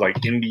 especially places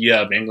like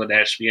India,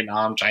 Bangladesh,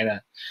 Vietnam,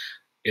 China?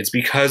 It's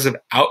because of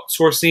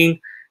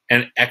outsourcing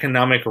and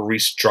economic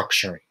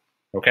restructuring,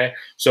 okay?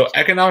 So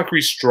economic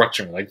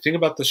restructuring, like think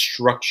about the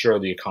structure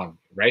of the economy,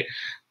 right?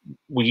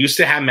 We used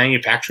to have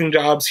manufacturing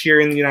jobs here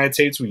in the United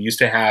States. We used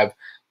to have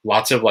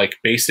lots of like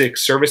basic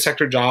service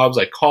sector jobs,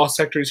 like call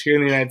sectors here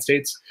in the United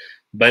States.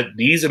 But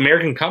these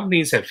American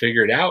companies have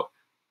figured out,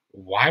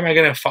 why am I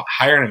going to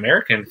hire an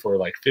American for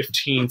like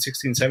 $15,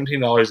 $16,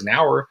 $17 an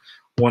hour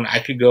when I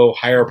could go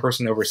hire a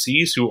person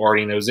overseas who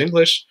already knows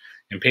English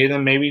and pay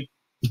them maybe,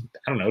 I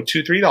don't know,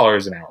 $2,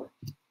 $3 an hour?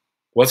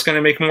 What's going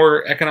to make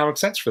more economic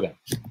sense for them?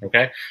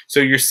 Okay, so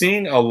you're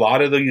seeing a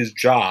lot of these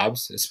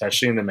jobs,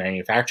 especially in the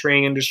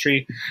manufacturing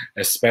industry,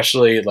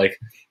 especially like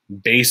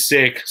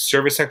basic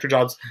service sector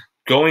jobs,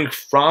 going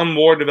from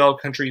more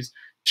developed countries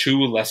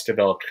to less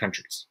developed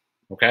countries.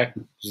 Okay,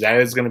 so that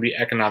is going to be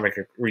economic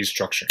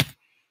restructuring.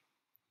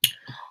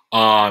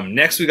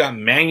 Next, we got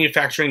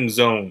manufacturing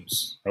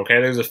zones.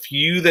 Okay, there's a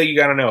few that you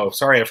got to know.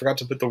 Sorry, I forgot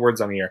to put the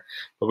words on here.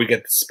 But we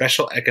get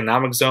special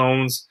economic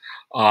zones,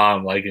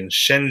 like in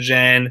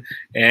Shenzhen,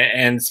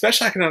 and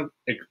special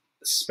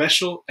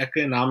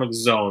economic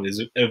zone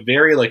is a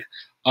very like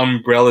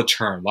umbrella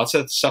term. Lots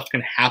of stuff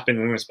can happen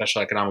in a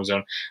special economic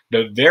zone,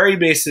 but very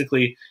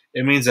basically,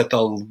 it means that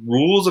the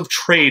rules of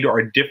trade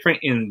are different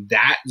in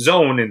that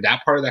zone, in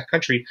that part of that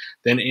country,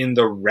 than in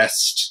the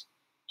rest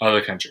of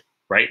the country.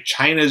 Right?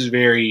 China is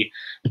very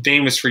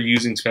famous for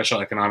using special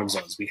economic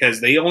zones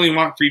because they only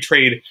want free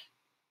trade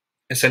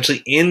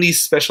essentially in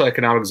these special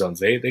economic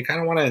zones. They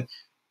kind of want to,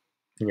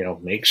 you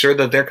know, make sure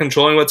that they're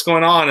controlling what's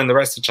going on in the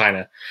rest of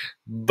China,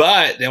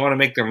 but they want to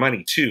make their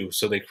money too.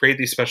 So they create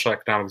these special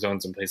economic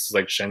zones in places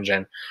like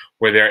Shenzhen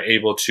where they're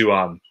able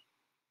to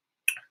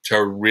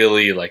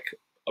really like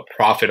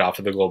profit off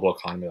of the global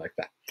economy like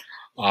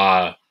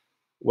that.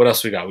 What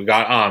else we got? We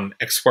got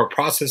export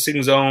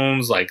processing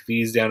zones like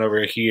these down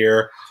over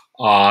here.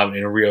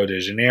 In Rio de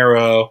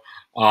Janeiro,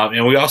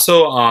 and we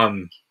also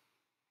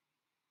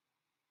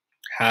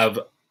have.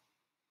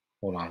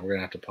 Hold on, we're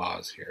gonna have to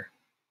pause here.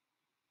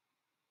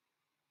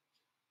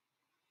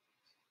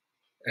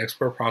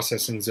 Export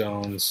processing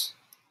zones.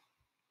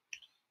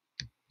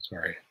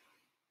 Sorry,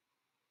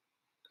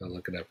 gotta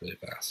look it up really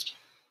fast.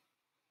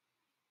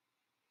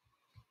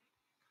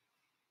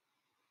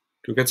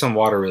 Go get some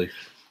water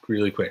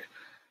really quick.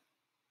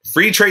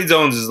 Free trade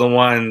zones is the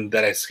one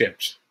that I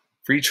skipped.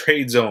 Free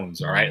trade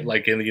zones, all right,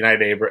 like in the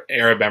United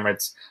Arab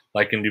Emirates,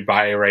 like in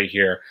Dubai right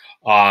here.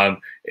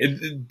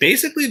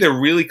 Basically, they're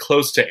really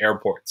close to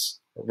airports,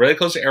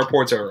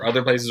 or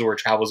other places where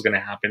travel is going to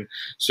happen,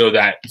 so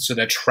that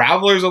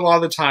travelers a lot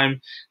of the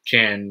time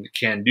can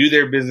do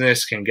their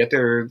business, can get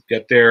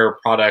their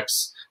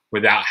products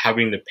without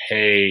having to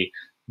pay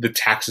the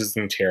taxes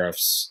and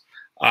tariffs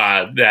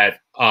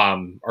that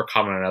are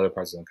common in other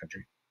parts of the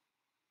country.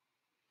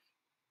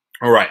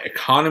 All right,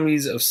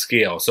 economies of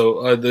scale.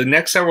 So the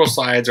next several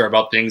slides are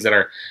about things that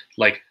are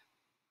like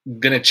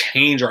going to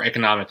change our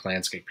economic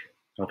landscape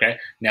here. Okay.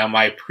 Now,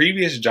 my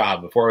previous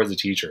job before I was a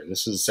teacher,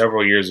 this is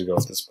several years ago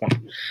at this point,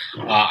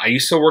 I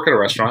used to work at a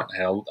restaurant.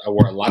 I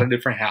wore a lot of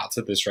different hats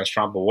at this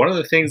restaurant, but one of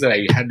the things that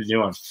I had to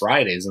do on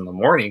Fridays in the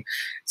morning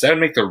is I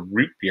would make the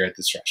root beer at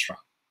this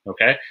restaurant.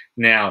 Okay.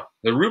 Now,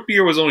 the root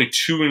beer was only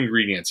 2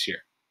 ingredients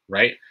here,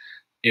 right?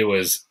 It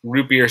was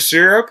root beer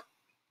syrup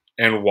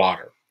and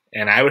water.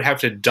 And I would have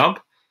to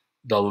dump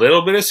the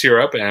little bit of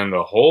syrup and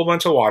a whole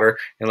bunch of water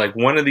in like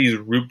one of these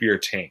root beer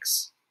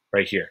tanks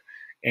right here.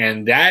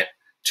 And that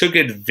took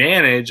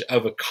advantage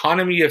of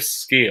economy of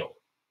scale,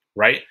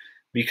 right?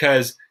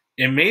 Because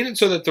it made it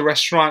so that the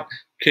restaurant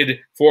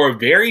could, for a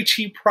very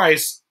cheap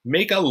price,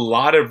 make a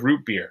lot of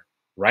root beer,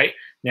 right?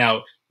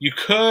 Now, you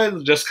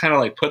could just kind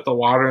of like put the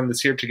water and the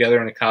syrup together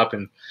in a cup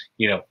and,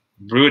 you know,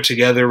 brew it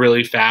together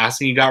really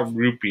fast and you got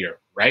root beer,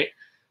 right?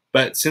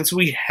 But since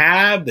we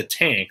have the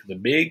tank, the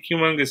big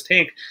humongous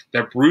tank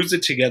that brews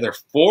it together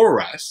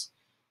for us,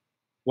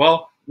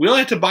 well, we only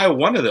have to buy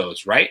one of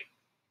those, right?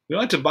 We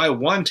only have to buy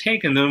one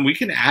tank and then we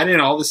can add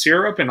in all the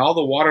syrup and all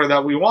the water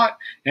that we want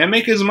and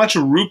make as much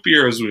root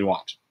beer as we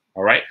want,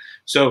 all right?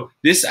 So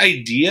this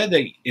idea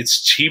that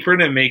it's cheaper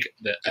to make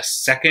a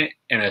second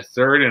and a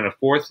third and a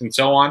fourth and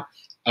so on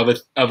of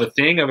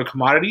a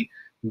commodity,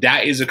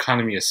 that is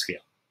economy of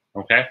scale,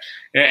 okay?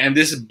 And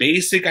this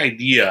basic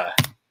idea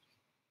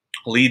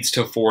leads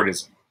to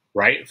Fordism,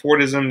 right?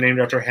 Fordism, named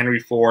after Henry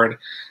Ford.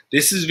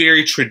 This is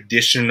very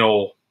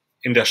traditional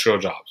industrial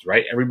jobs,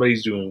 right?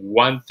 Everybody's doing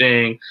one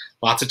thing.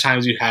 Lots of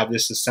times you have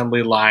this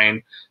assembly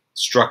line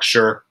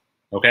structure,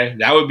 okay?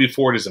 That would be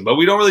Fordism. But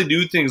we don't really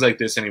do things like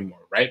this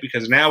anymore, right?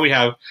 Because now we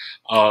have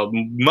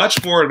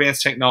much more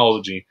advanced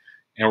technology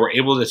and we're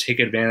able to take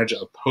advantage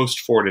of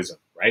post-Fordism,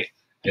 right?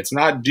 It's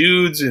not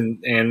dudes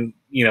and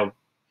you know,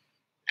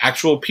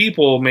 actual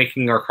people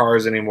making our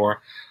cars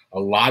anymore. A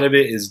lot of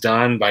it is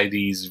done by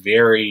these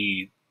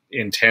very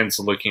intense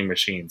looking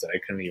machines that I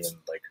couldn't even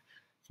like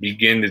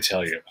begin to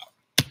tell you about.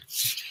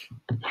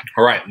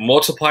 All right,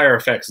 multiplier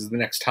effects is the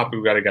next topic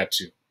we got to get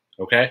to.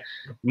 Okay,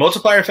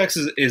 multiplier effects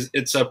is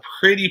it's a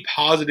pretty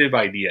positive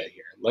idea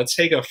here. Let's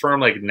take a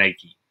firm like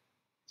Nike.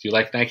 Do you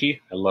like Nike?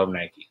 I love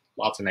Nike.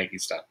 Lots of Nike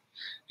stuff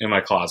in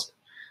my closet.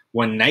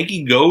 When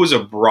Nike goes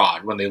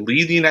abroad, when they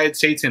leave the United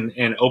States and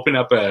open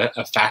up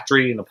a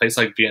factory in a place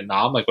like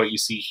Vietnam, like what you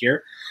see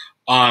here,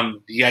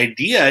 the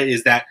idea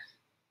is that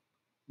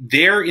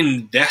their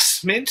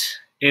investment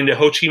into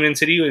Ho Chi Minh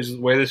City, which is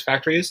where this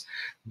factory is,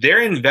 their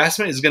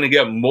investment is going to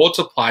get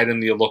multiplied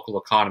in the local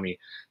economy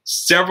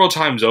several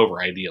times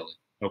over, ideally,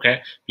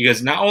 okay?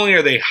 Because not only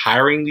are they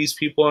hiring these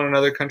people in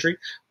another country,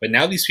 but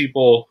now these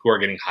people who are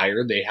getting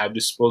hired, they have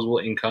disposable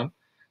income.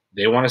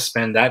 They want to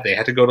spend that. They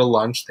had to go to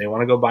lunch. They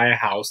want to go buy a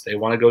house. They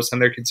want to go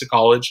send their kids to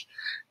college.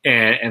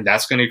 And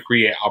that's going to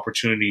create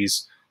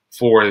opportunities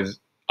for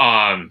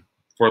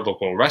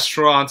local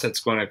restaurants. That's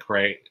going to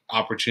create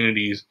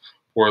opportunities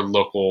for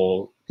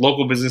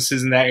local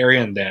businesses in that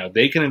area, and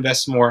they can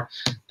invest more.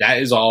 That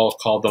is all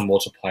called the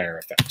multiplier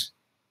effect.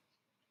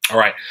 All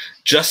right,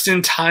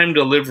 just-in-time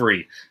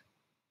delivery.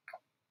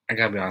 I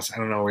gotta be honest, I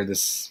don't know where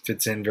this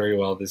fits in very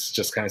well. This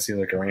just kind of seems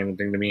like a random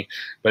thing to me.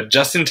 But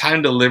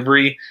just-in-time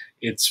delivery,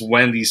 it's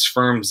when these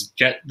firms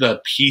get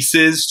the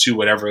pieces to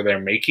whatever they're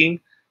making,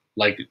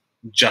 like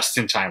just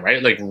in time,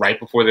 right? Like right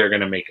before they're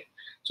going to make it.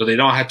 So they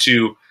don't have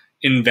to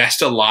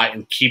invest a lot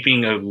in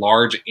keeping a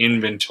large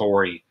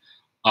inventory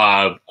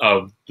of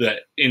the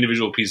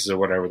individual pieces of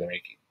whatever they're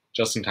making.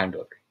 Just-in-time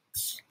delivery.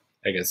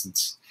 I guess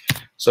it's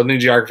something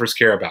geographers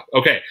care about.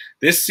 Okay,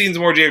 this seems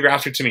more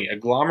geographic to me.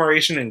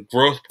 Agglomeration and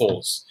growth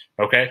poles.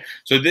 Okay,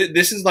 so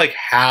this is like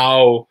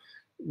how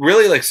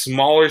really like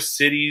smaller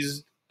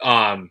cities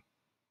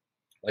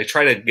like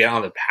try to get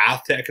on the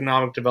path to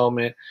economic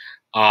development.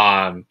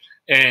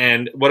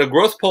 And what a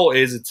growth pole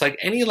is, it's like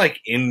any like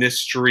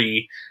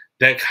industry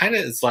that kind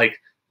of is like,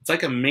 it's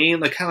like a main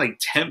like kind of like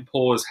tent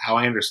pole is how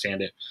I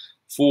understand it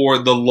for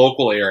the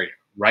local area,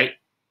 right?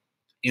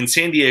 In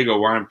San Diego,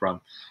 where I'm from,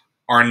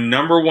 our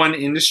number one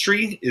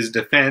industry is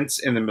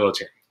defense and the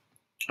military.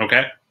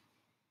 Okay,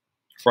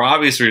 for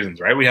obvious reasons,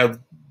 right? We have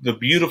the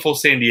beautiful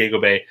San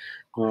Diego Bay,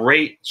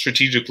 great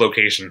strategic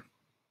location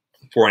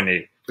for a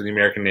Navy, for the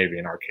American Navy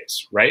in our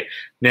case, right?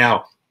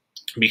 Now,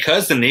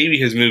 because the Navy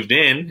has moved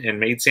in and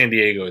made San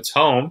Diego its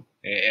home,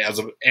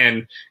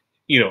 and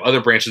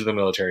other branches of the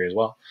military as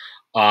well,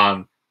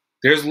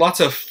 there's lots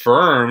of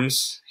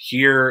firms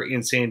here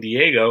in San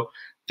Diego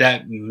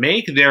that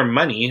make their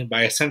money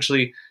by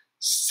essentially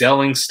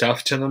selling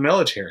stuff to the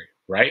military,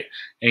 right?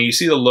 And you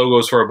see the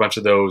logos for a bunch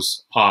of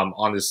those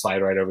on this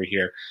slide right over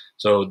here.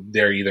 So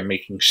they're either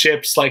making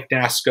ships like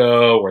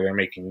NASSCO, or they're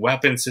making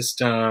weapon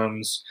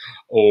systems,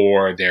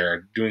 or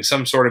they're doing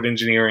some sort of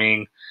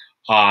engineering.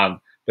 But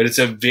this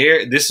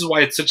is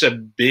why it's such a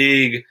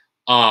big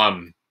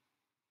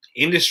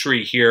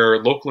industry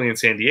here locally in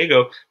San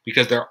Diego,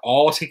 because they're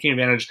all taking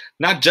advantage,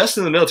 not just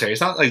in the military.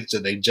 It's not like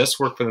they just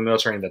work for the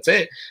military and that's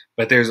it,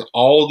 but there's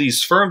all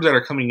these firms that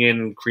are coming in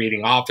and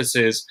creating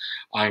offices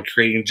and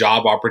creating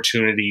job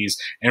opportunities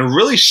and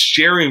really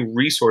sharing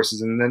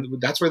resources. And then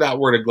that's where that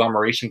word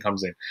agglomeration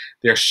comes in.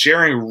 They're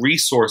sharing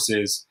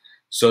resources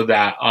so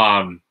that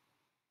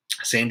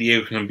San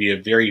Diego can be a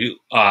very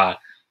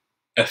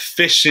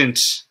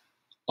efficient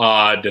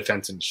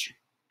defense industry.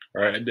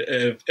 All right,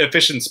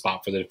 efficient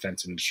spot for the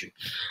defense industry.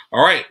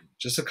 All right,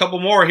 just a couple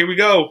more. Here we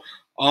go.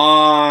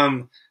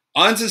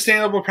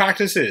 Unsustainable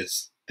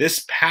practices.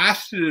 This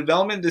path to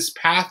development, this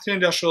path to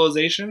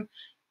industrialization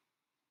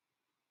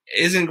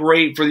isn't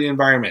great for the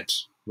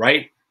environment,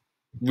 right?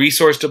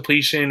 Resource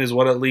depletion is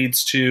what it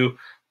leads to.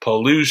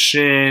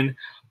 Pollution,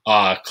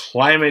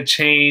 climate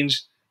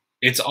change.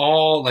 It's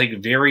all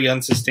like very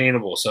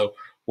unsustainable. So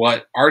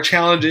what our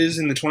challenge is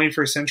in the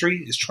 21st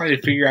century is trying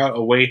to figure out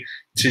a way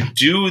to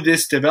do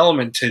this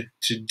development,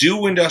 to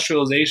do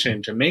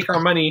industrialization, to make our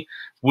money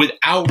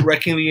without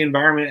wrecking the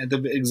environment at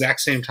the exact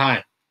same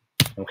time.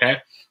 Okay?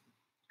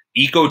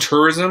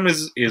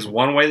 Ecotourism is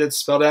one way that's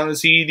spelled out in the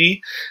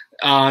CED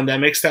that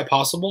makes that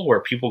possible,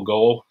 where people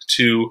go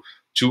to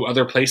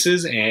other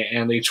places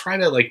and they try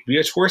to like be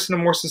a tourist in a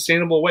more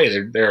sustainable way.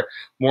 They're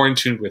more in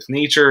tune with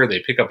nature.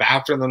 They pick up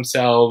after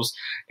themselves,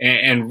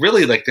 and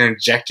really like they're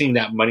injecting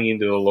that money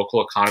into the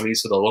local economy,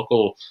 so the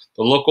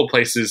local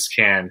places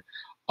can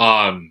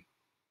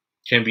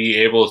be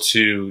able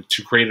to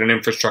create an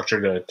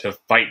infrastructure to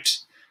fight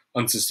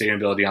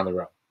unsustainability on the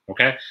road.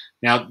 Okay,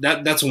 now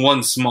that's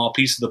one small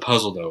piece of the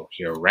puzzle though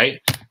here,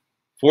 right?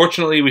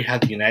 Fortunately, we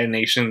had the United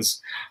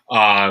Nations.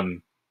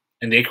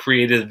 And they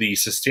created the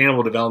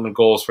Sustainable Development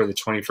Goals for the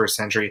 21st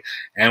century.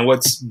 And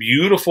what's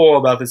beautiful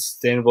about the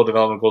Sustainable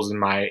Development Goals, in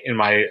my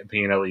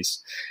opinion at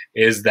least,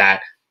 is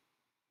that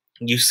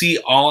you see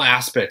all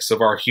aspects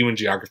of our human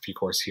geography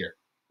course here,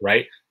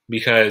 right?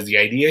 Because the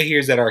idea here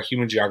is that our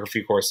human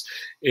geography course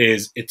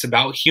it's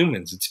about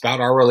humans. It's about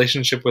our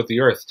relationship with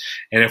the earth.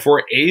 And if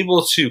we're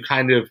able to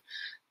kind of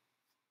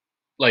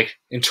like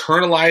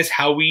internalize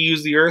how we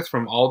use the earth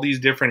from all these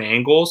different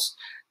angles,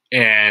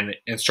 and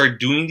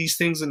start doing these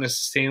things in a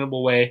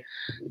sustainable way,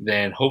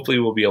 then hopefully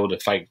we'll be able to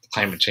fight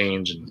climate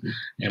change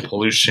and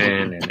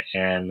pollution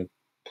and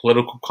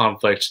political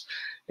conflict,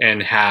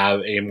 and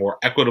have a more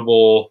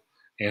equitable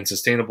and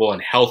sustainable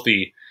and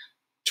healthy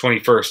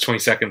 21st,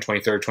 22nd,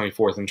 23rd,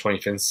 24th, and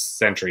 25th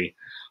century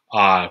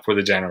for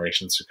the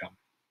generations to come.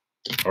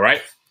 All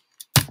right,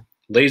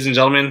 ladies and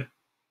gentlemen,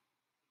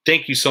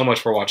 thank you so much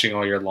for watching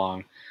all year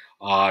long.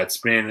 It's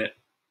been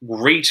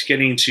great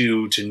getting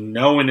to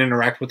know and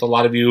interact with a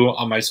lot of you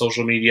on my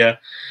social media.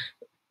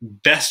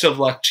 Best of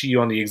luck to you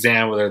on the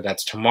exam, whether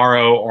that's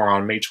tomorrow or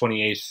on May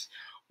 28th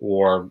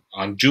or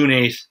on June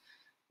 8th.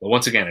 But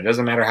once again, it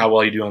doesn't matter how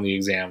well you do on the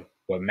exam.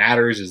 What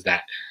matters is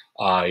that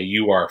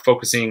you are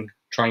focusing,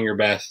 trying your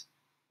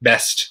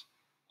best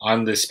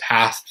on this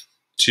path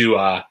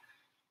to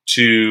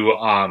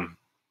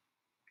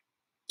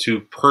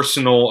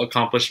personal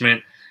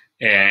accomplishment,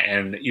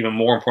 and even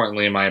more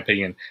importantly, in my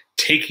opinion,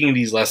 taking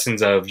these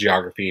lessons of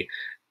geography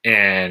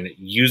and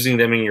using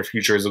them in your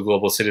future as a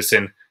global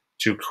citizen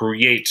to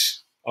create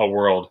a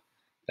world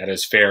that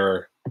is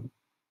fairer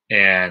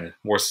and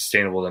more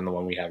sustainable than the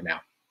one we have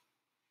now.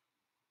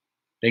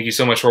 Thank you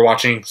so much for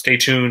watching. Stay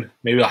tuned.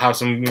 Maybe I'll have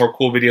some more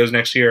cool videos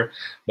next year.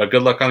 But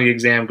good luck on the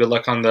exam. Good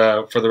luck on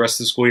for the rest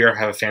of the school year.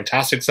 Have a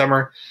fantastic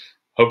summer.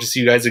 Hope to see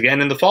you guys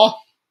again in the fall.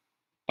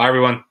 Bye,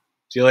 everyone.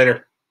 See you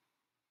later.